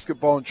at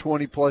basketball in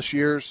 20-plus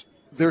years,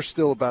 they're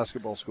still a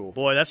basketball school.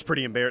 Boy, that's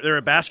pretty embarrassing. They're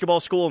a basketball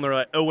school, and they're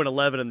at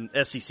 0-11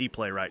 in SEC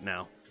play right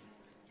now.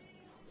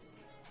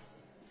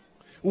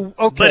 Well,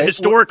 okay. But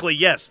historically,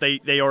 yes,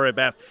 they are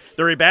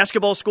they're a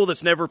basketball school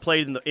that's never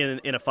played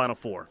in a Final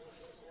Four.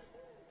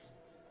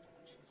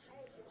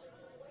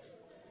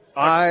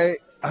 I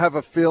have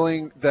a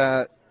feeling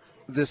that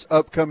this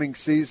upcoming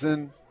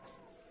season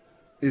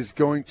is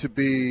going to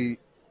be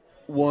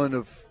one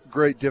of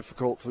great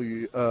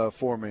difficulty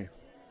for me.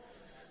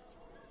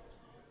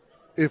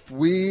 If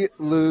we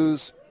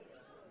lose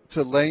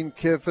to Lane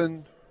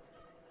Kiffin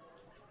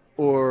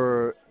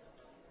or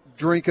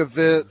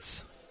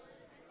Drinkovitz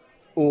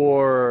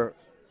or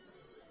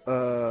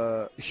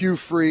Hugh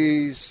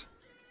Freeze,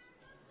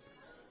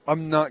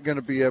 I'm not going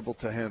to be able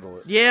to handle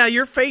it. Yeah,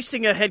 you're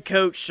facing a head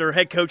coach or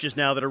head coaches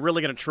now that are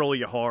really going to troll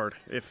you hard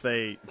if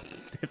they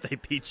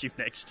beat you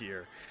next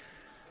year.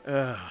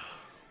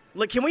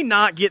 Look, can we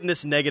not get in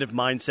this negative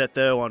mindset,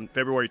 though, on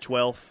February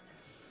 12th?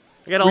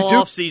 I got all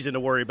off season to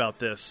worry about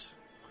this.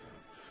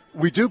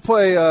 We do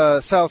play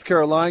South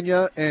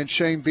Carolina and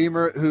Shane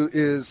Beamer, who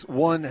is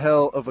one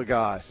hell of a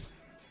guy.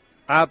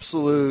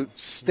 Absolute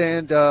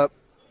stand-up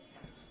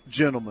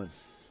gentleman.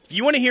 If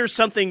you want to hear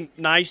something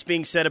nice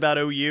being said about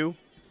OU,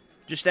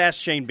 just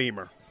ask Shane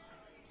Beamer.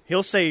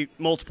 He'll say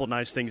multiple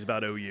nice things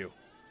about OU.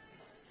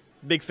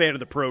 Big fan of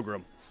the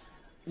program.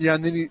 Yeah,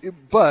 and then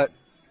but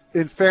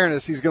in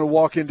fairness, he's going to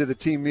walk into the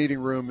team meeting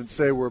room and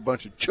say we're a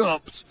bunch of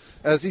chumps,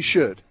 as he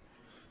should.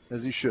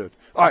 As he should.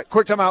 All right,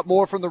 quick timeout.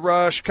 More from the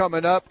Rush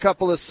coming up.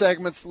 Couple of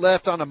segments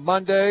left on a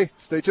Monday.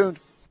 Stay tuned.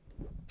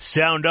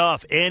 Sound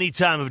off any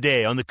time of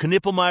day on the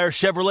Knippelmeyer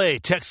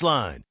Chevrolet text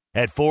line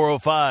at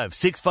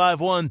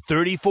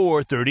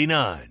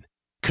 405-651-3439.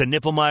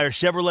 Knippelmeyer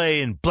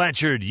Chevrolet in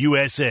Blanchard,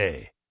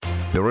 USA.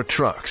 There are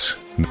trucks.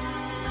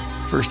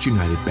 First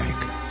United Bank.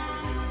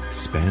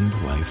 Spend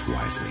life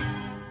wisely.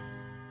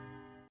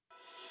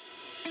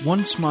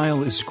 One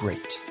smile is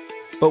great,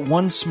 but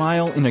one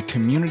smile in a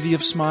community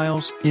of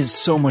smiles is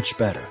so much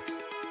better.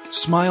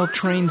 Smile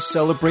Train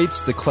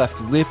celebrates the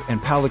cleft lip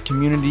and palate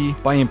community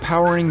by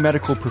empowering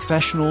medical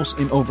professionals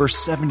in over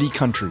 70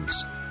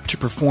 countries to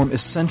perform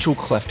essential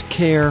cleft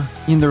care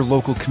in their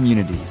local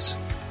communities.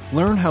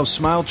 Learn how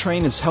Smile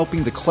Train is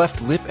helping the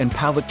cleft lip and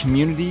palate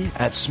community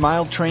at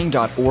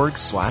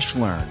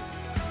smiletrain.org/learn.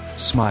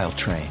 Smile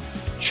Train,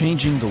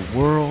 changing the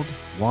world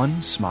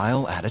one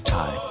smile at a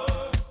time.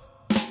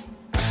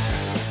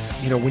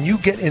 You know, when you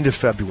get into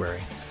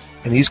February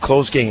and these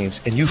close games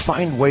and you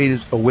find a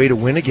way to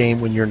win a game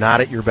when you're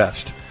not at your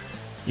best,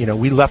 you know,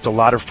 we left a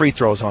lot of free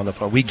throws on the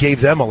phone. We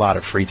gave them a lot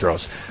of free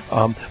throws.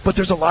 But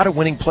there's a lot of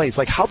winning plays.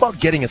 Like, how about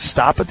getting a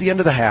stop at the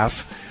end of the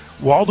half,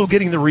 Waldo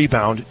getting the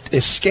rebound,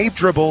 escape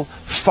dribble,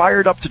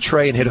 fired up to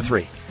Trey and hit a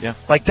three? Yeah.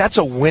 Like, that's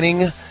a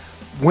winning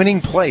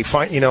play,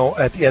 you know,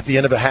 at the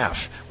end of a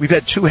half. We've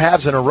had two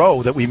halves in a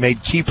row that we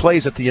made key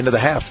plays at the end of the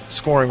half,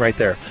 scoring right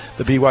there.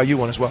 The BYU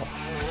one as well.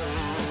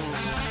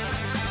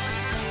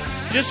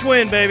 Just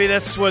win, baby.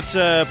 That's what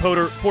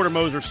Porter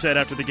Moser said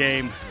after the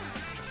game.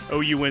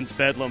 OU wins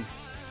Bedlam.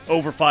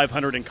 Over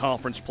 500 in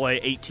conference play,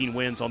 18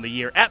 wins on the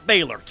year at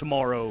Baylor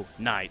tomorrow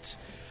night.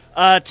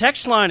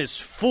 Text line is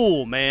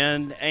full,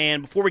 man.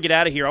 And before we get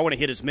out of here, I want to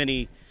hit as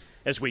many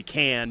as we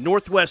can.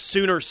 Northwest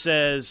Sooner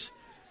says,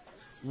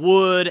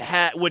 would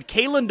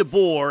Kalen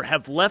DeBoer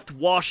have left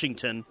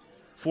Washington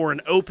for an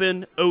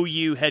open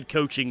OU head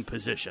coaching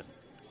position?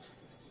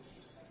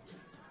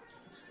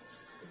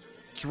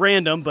 It's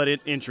random, but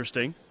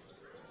interesting.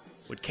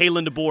 Would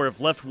Kalen DeBoer have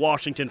left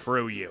Washington for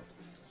OU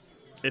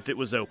if it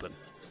was open?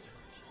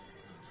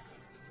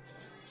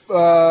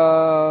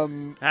 I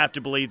have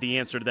to believe the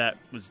answer to that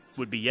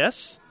would be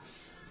yes.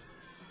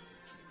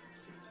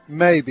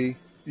 Maybe,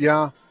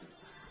 yeah.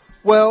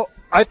 Well,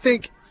 I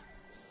think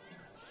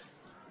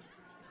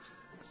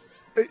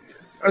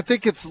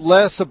it's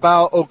less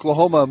about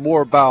Oklahoma,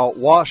 more about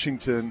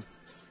Washington.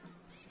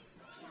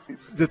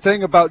 The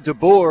thing about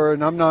DeBoer,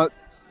 and I'm not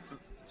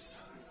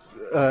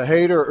a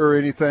hater or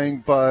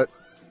anything, but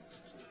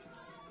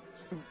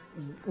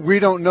we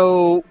don't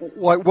know,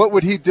 like, what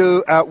would he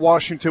do at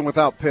Washington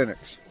without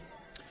Penix?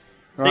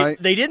 Right?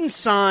 They didn't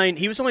sign.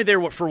 He was only there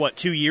for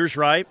 2 years,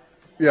 right?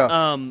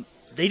 Yeah.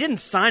 They didn't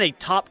sign a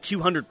top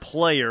 200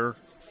 player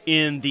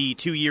in the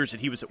 2 years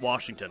that he was at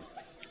Washington.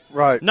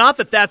 Right. Not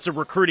that that's a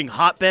recruiting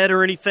hotbed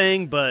or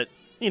anything, but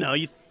you know,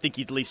 you think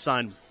he'd at least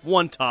sign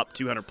one top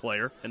 200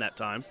 player in that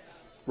time.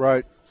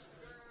 Right.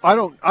 I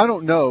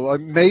don't know.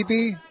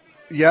 Maybe.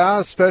 Yeah,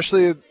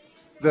 especially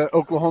that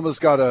Oklahoma's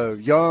got a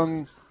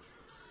young,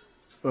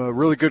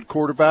 really good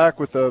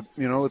quarterback with a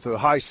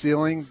high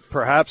ceiling.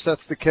 Perhaps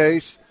that's the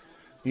case.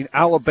 I mean,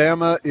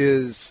 Alabama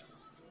is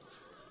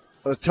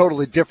a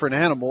totally different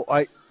animal.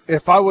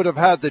 If I would have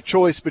had the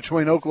choice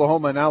between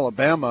Oklahoma and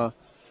Alabama,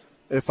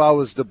 if I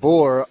was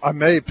DeBoer, I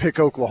may pick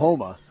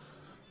Oklahoma.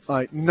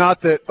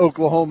 Not that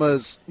Oklahoma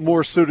is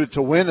more suited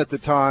to win at the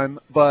time,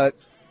 but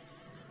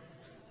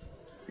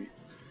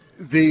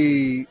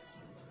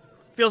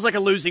feels like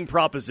a losing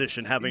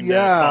proposition having to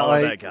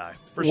follow that guy.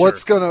 For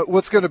what's sure.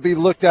 What's gonna be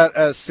looked at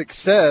as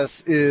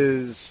success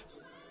is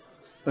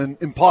an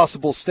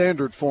impossible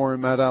standard for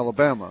him at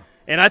Alabama.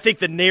 And I think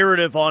the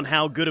narrative on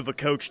how good of a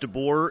coach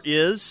DeBoer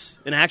is,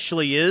 and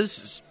actually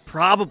is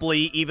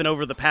probably even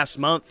over the past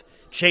month,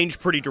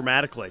 changed pretty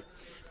dramatically.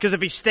 Because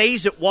if he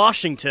stays at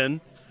Washington,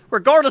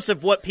 regardless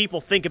of what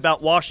people think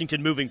about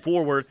Washington moving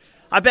forward,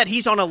 I bet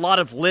he's on a lot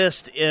of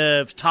lists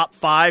of top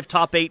 5,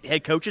 top 8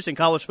 head coaches in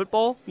college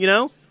football, you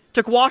know?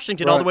 Took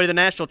Washington all the way to the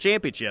national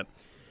championship.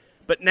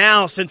 But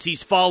now, since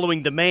he's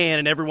following the man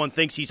and everyone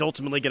thinks he's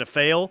ultimately going to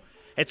fail,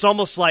 it's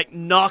almost like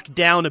knocked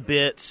down a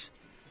bit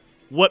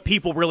what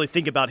people really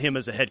think about him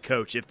as a head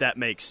coach, if that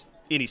makes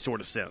any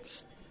sort of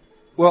sense.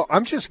 Well,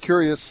 I'm just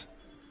curious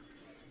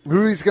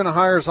who he's going to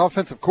hire as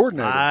offensive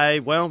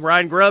coordinator.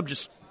 Ryan Grubb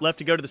just left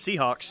to go to the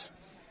Seahawks.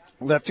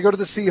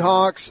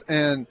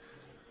 And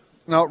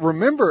now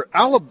remember,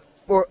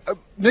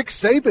 Nick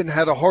Saban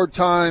had a hard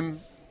time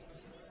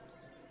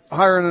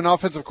hiring an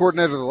offensive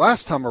coordinator the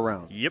last time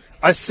around. Yep.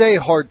 I say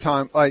hard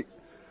time.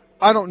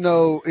 I don't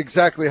know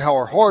exactly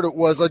how hard it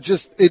was.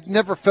 It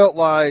never felt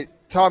like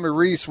Tommy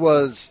Rees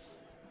was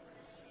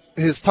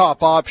his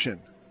top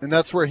option, and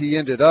that's where he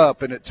ended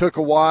up. And it took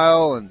a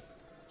while, and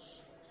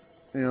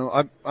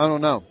I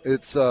don't know.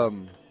 It's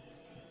we'll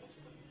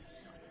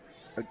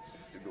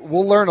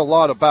learn a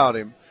lot about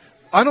him.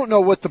 I don't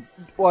know what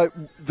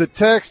the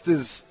text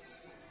is.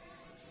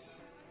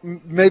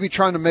 Maybe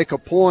trying to make a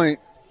point.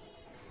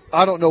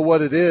 I don't know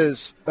what it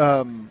is,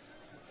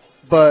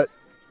 but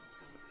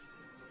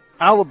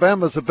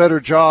Alabama's a better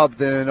job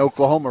than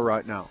Oklahoma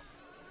right now.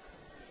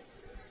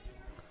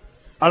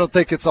 I don't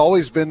think it's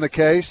always been the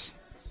case.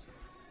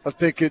 I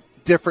think at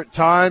different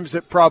times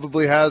it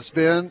probably has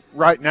been.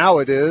 Right now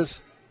it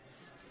is.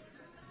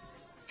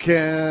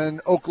 Can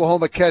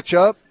Oklahoma catch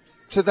up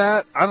to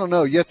that? I don't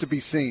know. Yet to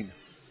be seen.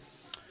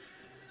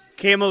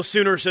 Camo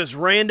Sooner says,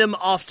 random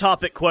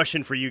off-topic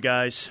question for you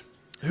guys.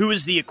 Who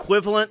is the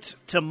equivalent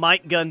to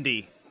Mike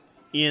Gundy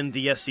in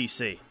the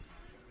SEC?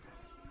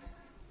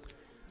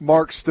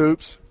 Mark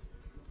Stoops.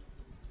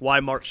 Why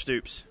Mark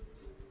Stoops?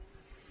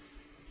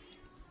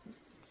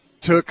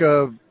 Took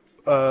a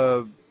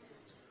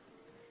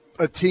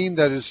team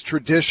that is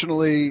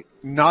traditionally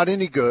not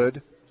any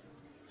good,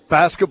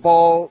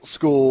 basketball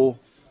school,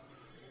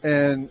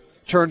 and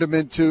turned them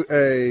into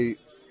a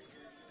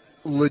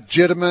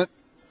legitimate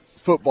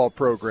football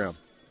program.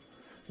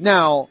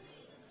 Now,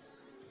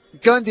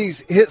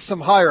 Gundy's hit some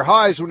higher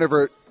highs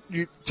whenever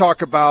you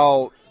talk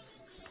about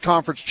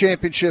conference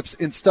championships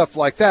and stuff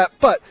like that,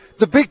 but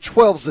the Big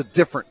 12's a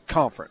different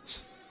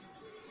conference.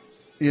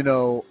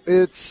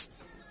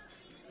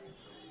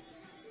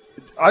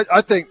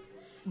 I think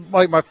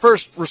my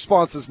first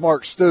response is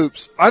Mark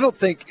Stoops. I don't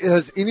think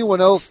has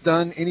anyone else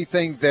done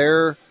anything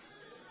there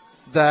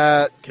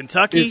that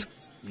Kentucky?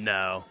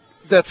 No.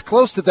 That's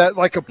close to that,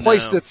 like a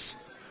place that's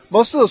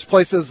most of those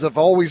places have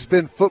always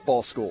been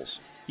football schools.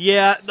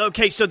 Yeah,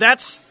 okay, so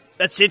that's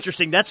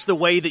interesting. That's the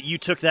way that you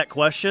took that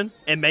question,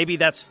 and maybe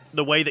that's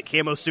the way that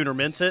Camo Sooner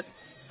meant it.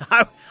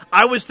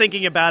 I was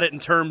thinking about it in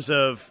terms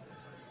of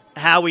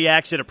how he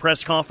acts at a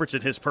press conference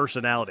and his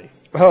personality.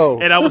 Oh.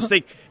 And I was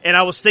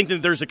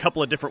thinking there's a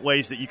couple of different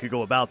ways that you could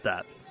go about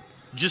that.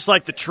 Just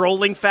like the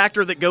trolling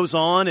factor that goes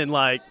on, and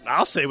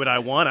I'll say what I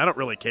want, I don't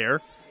really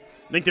care.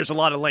 I think there's a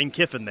lot of Lane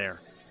Kiffin there.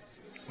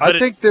 I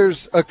think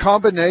there's a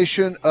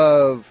combination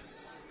of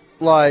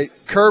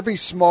Kirby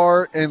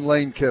Smart and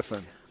Lane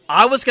Kiffin.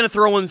 I was going to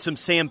throw in some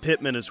Sam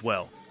Pittman as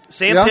well.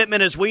 Sam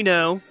Pittman, as we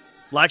know,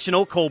 likes an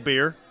old cold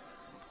beer.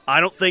 I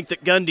don't think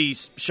that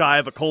Gundy's shy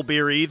of a cold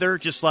beer either,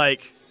 just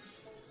like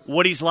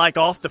what he's like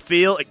off the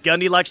field.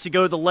 Gundy likes to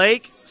go to the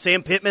lake.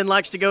 Sam Pittman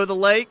likes to go to the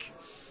lake.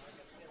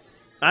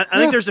 I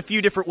think there's a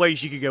few different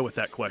ways you could go with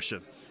that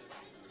question.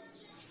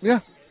 Yeah.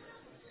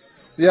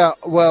 Yeah,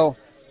 well,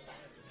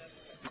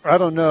 I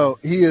don't know.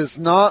 He is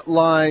not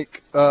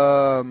like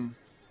I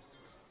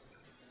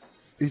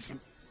was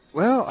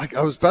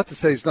about to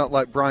say he's not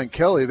like Brian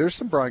Kelly. There's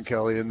some Brian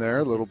Kelly in there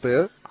a little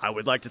bit. I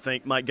would like to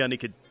think Mike Gundy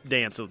could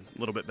dance a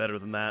little bit better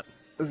than that.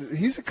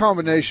 He's a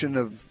combination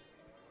of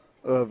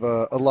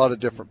a lot of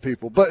different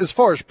people. But as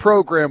far as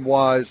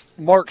program-wise,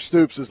 Mark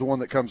Stoops is the one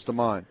that comes to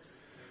mind.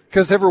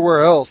 Because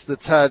everywhere else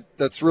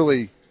that's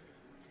really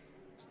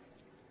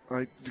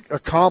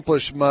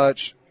accomplished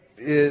much,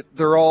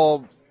 they're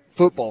all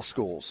football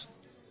schools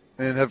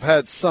and have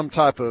had some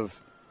type of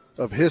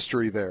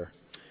history there.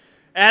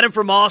 Adam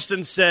from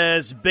Austin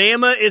says,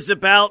 Bama is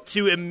about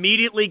to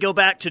immediately go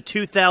back to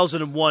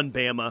 2001,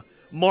 Bama.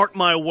 Mark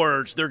my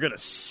words, they're going to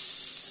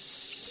suck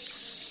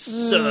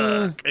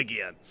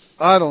again.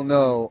 I don't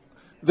know.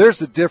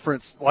 There's a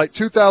difference.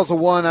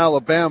 2001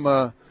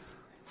 Alabama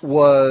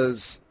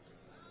was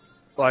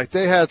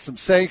they had some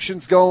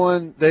sanctions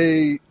going.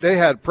 They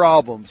had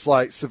problems,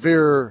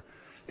 severe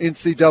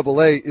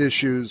NCAA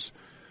issues.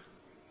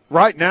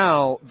 Right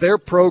now, their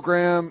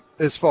program,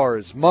 as far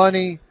as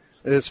money,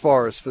 as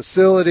far as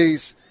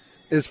facilities,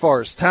 as far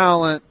as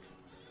talent,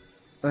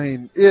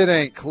 it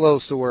ain't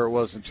close to where it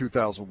was in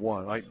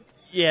 2001.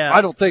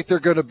 I don't think they're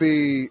going to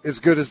be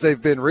as good as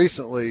they've been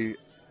recently.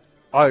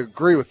 I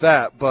agree with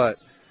that, but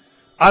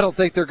I don't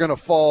think they're going to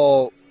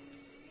fall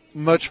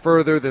much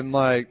further than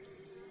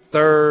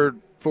third,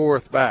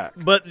 fourth back.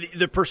 But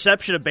the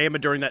perception of Bama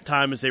during that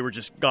time is they were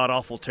just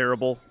god-awful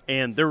terrible,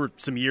 and there were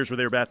some years where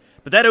they were bad.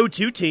 But that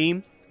 02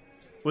 team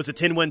was a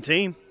 10-win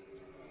team.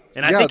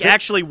 And I think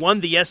actually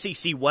won the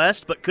SEC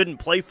West, but couldn't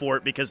play for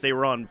it because they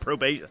were on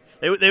probation.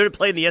 They would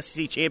play in the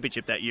SEC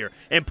championship that year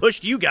and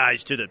pushed you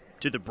guys to the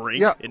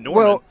brink in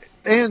Norman. Well,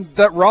 and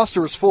that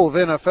roster was full of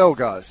NFL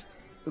guys,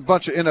 a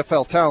bunch of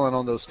NFL talent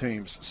on those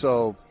teams.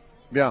 So,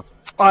 yeah.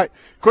 All right,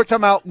 quick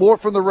timeout. More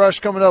from the Rush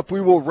coming up. We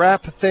will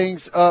wrap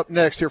things up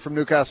next here from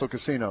Newcastle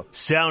Casino.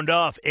 Sound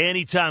off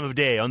any time of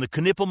day on the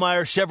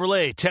Knippelmeyer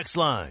Chevrolet text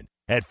line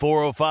at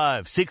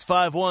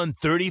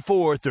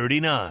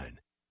 405-651-3439.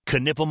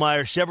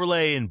 Knippelmeyer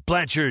Chevrolet in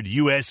Blanchard,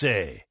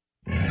 USA.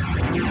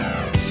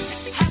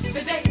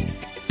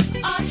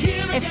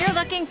 If you're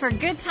looking for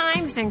good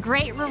times and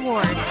great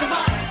rewards,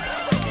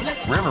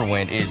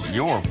 Riverwind is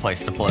your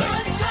place to play.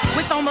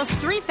 With almost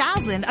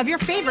 3,000 of your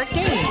favorite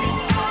games.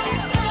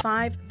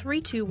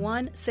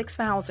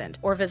 5-321-6000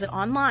 or visit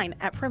online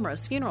at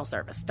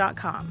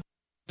primrosefuneralservice.com.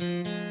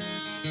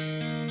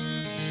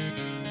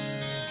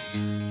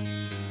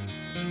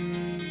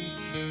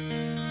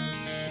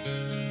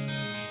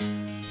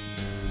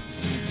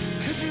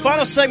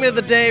 Final segment of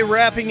the day,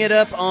 wrapping it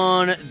up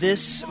on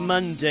this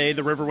Monday.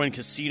 The Riverwind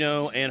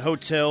Casino and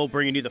Hotel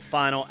bringing you the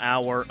final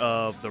hour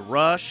of The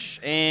Rush.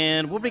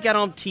 And what we got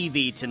on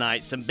TV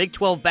tonight? Some Big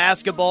 12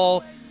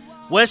 basketball,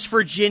 West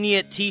Virginia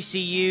at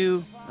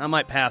TCU. I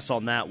might pass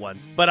on that one.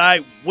 But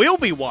I will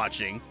be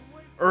watching,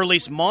 or at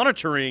least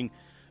monitoring,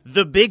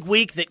 the big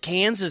week that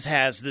Kansas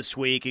has this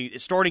week.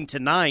 Starting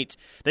tonight,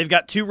 they've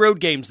got 2 road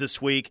games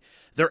this week.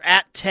 They're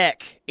at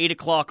Tech, 8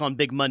 o'clock on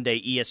Big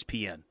Monday,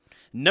 ESPN.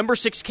 Number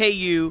 6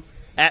 KU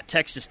at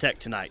Texas Tech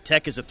tonight.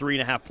 Tech is a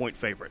 3.5-point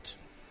favorite.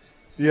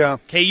 Yeah.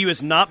 KU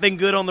has not been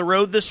good on the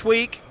road this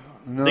week.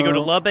 No. They go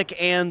to Lubbock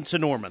and to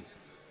Norman.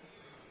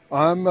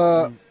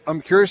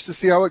 I'm curious to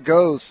see how it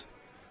goes.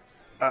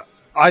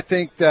 I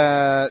think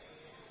that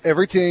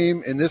every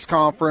team in this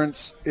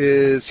conference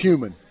is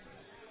human.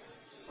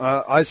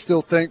 I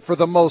still think, for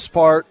the most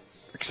part,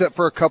 except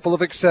for a couple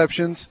of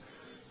exceptions,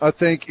 I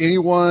think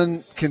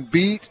anyone can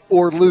beat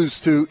or lose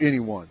to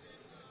anyone.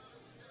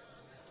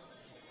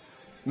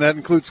 And that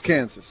includes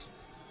Kansas.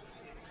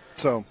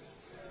 So,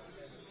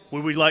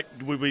 would we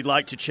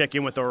like to check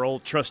in with our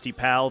old trusty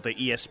pal, the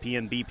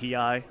ESPN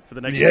BPI, for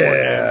the next 4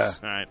 games?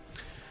 All right.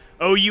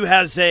 OU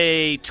has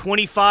a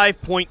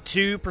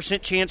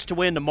 25.2% chance to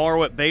win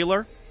tomorrow at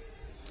Baylor,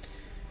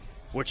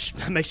 which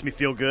makes me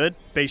feel good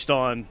based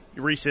on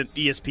recent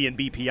ESPN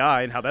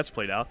BPI and how that's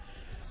played out.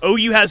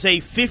 OU has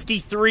a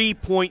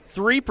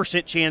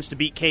 53.3% chance to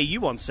beat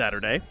KU on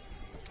Saturday.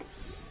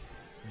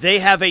 They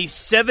have a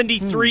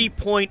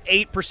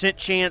 73.8%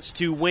 chance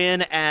to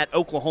win at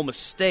Oklahoma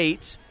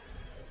State.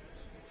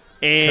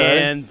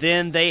 And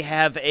then they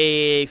have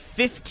a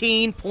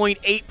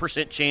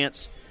 15.8%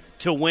 chance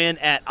to win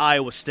at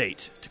Iowa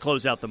State to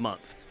close out the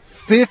month.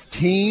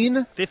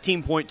 15?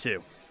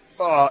 15.2.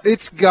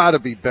 It's got to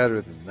be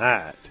better than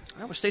that.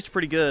 Iowa State's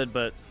pretty good,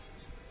 but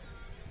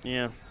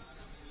yeah.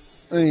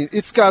 I mean,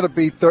 it's got to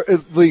be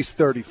at least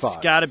 35.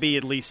 It's got to be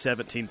at least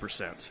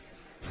 17%.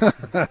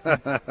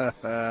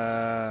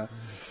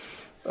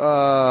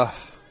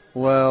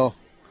 Well,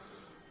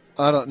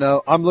 I don't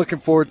know. I'm looking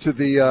forward to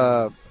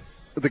the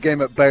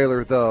game at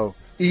Baylor, though.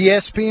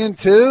 ESPN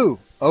 2.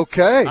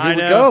 Okay, here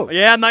we go.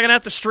 Yeah, I'm not going to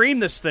have to stream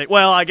this thing.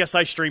 Well, I guess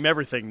I stream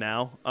everything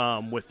now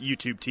with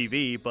YouTube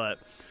TV, but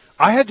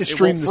I had to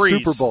stream the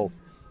Super Bowl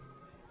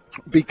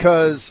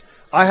because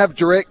I have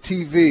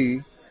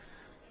DirecTV.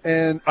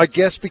 And I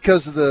guess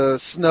because of the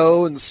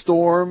snow and the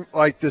storm,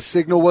 like the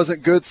signal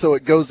wasn't good, so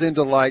it goes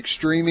into like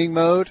streaming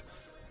mode.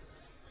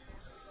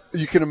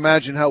 You can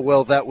imagine how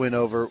well that went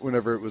over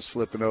whenever it was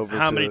flipping over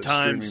to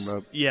streaming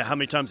mode. Yeah, how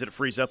many times did it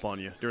freeze up on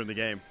you during the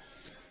game?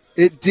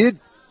 It did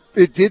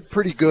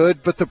pretty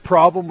good, but the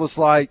problem was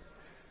like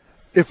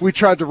if we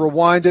tried to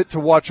rewind it to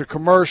watch a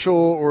commercial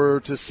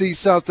or to see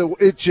something,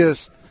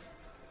 it's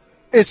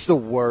the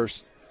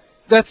worst.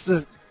 That's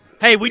the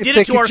Hey, we did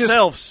it to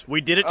ourselves.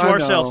 We did it to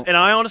ourselves. And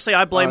I honestly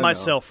blame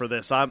myself for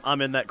this. I'm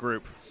in that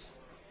group.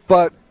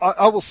 But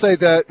I will say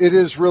that it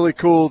is really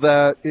cool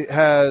that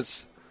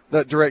that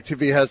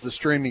DirecTV has the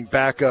streaming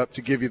backup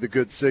to give you the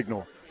good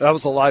signal. That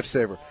was a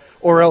lifesaver.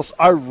 Or else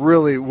I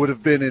really would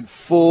have been in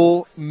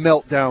full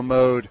meltdown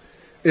mode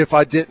if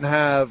I didn't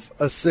have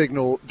a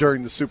signal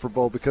during the Super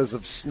Bowl because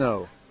of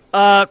snow.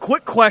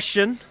 Quick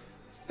question.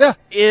 Yeah.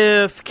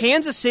 If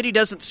Kansas City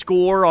doesn't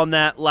score on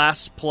that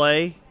last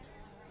play,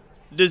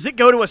 does it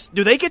go to us?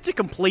 Do they get to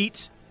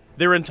complete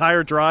their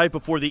entire drive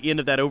before the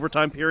end of that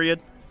overtime period,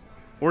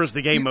 or is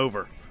the game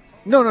over?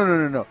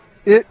 No.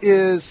 It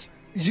is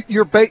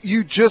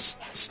you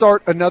just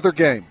start another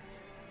game.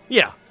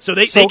 Yeah, so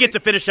they get to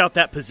finish out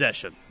that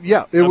possession.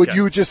 Yeah, you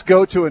would just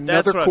go to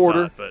another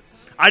quarter. I thought, but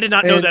I did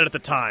not know that at the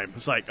time.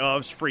 It's like, I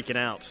was freaking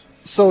out.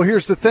 So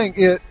here's the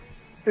thing: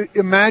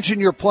 imagine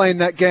you're playing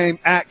that game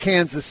at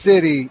Kansas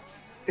City,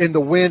 and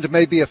the wind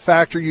may be a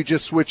factor. You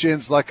just switch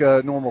ends like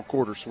a normal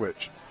quarter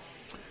switch.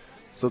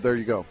 So there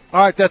you go.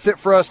 All right, that's it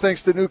for us.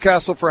 Thanks to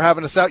Newcastle for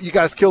having us out. You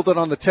guys killed it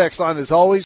on the text line as always.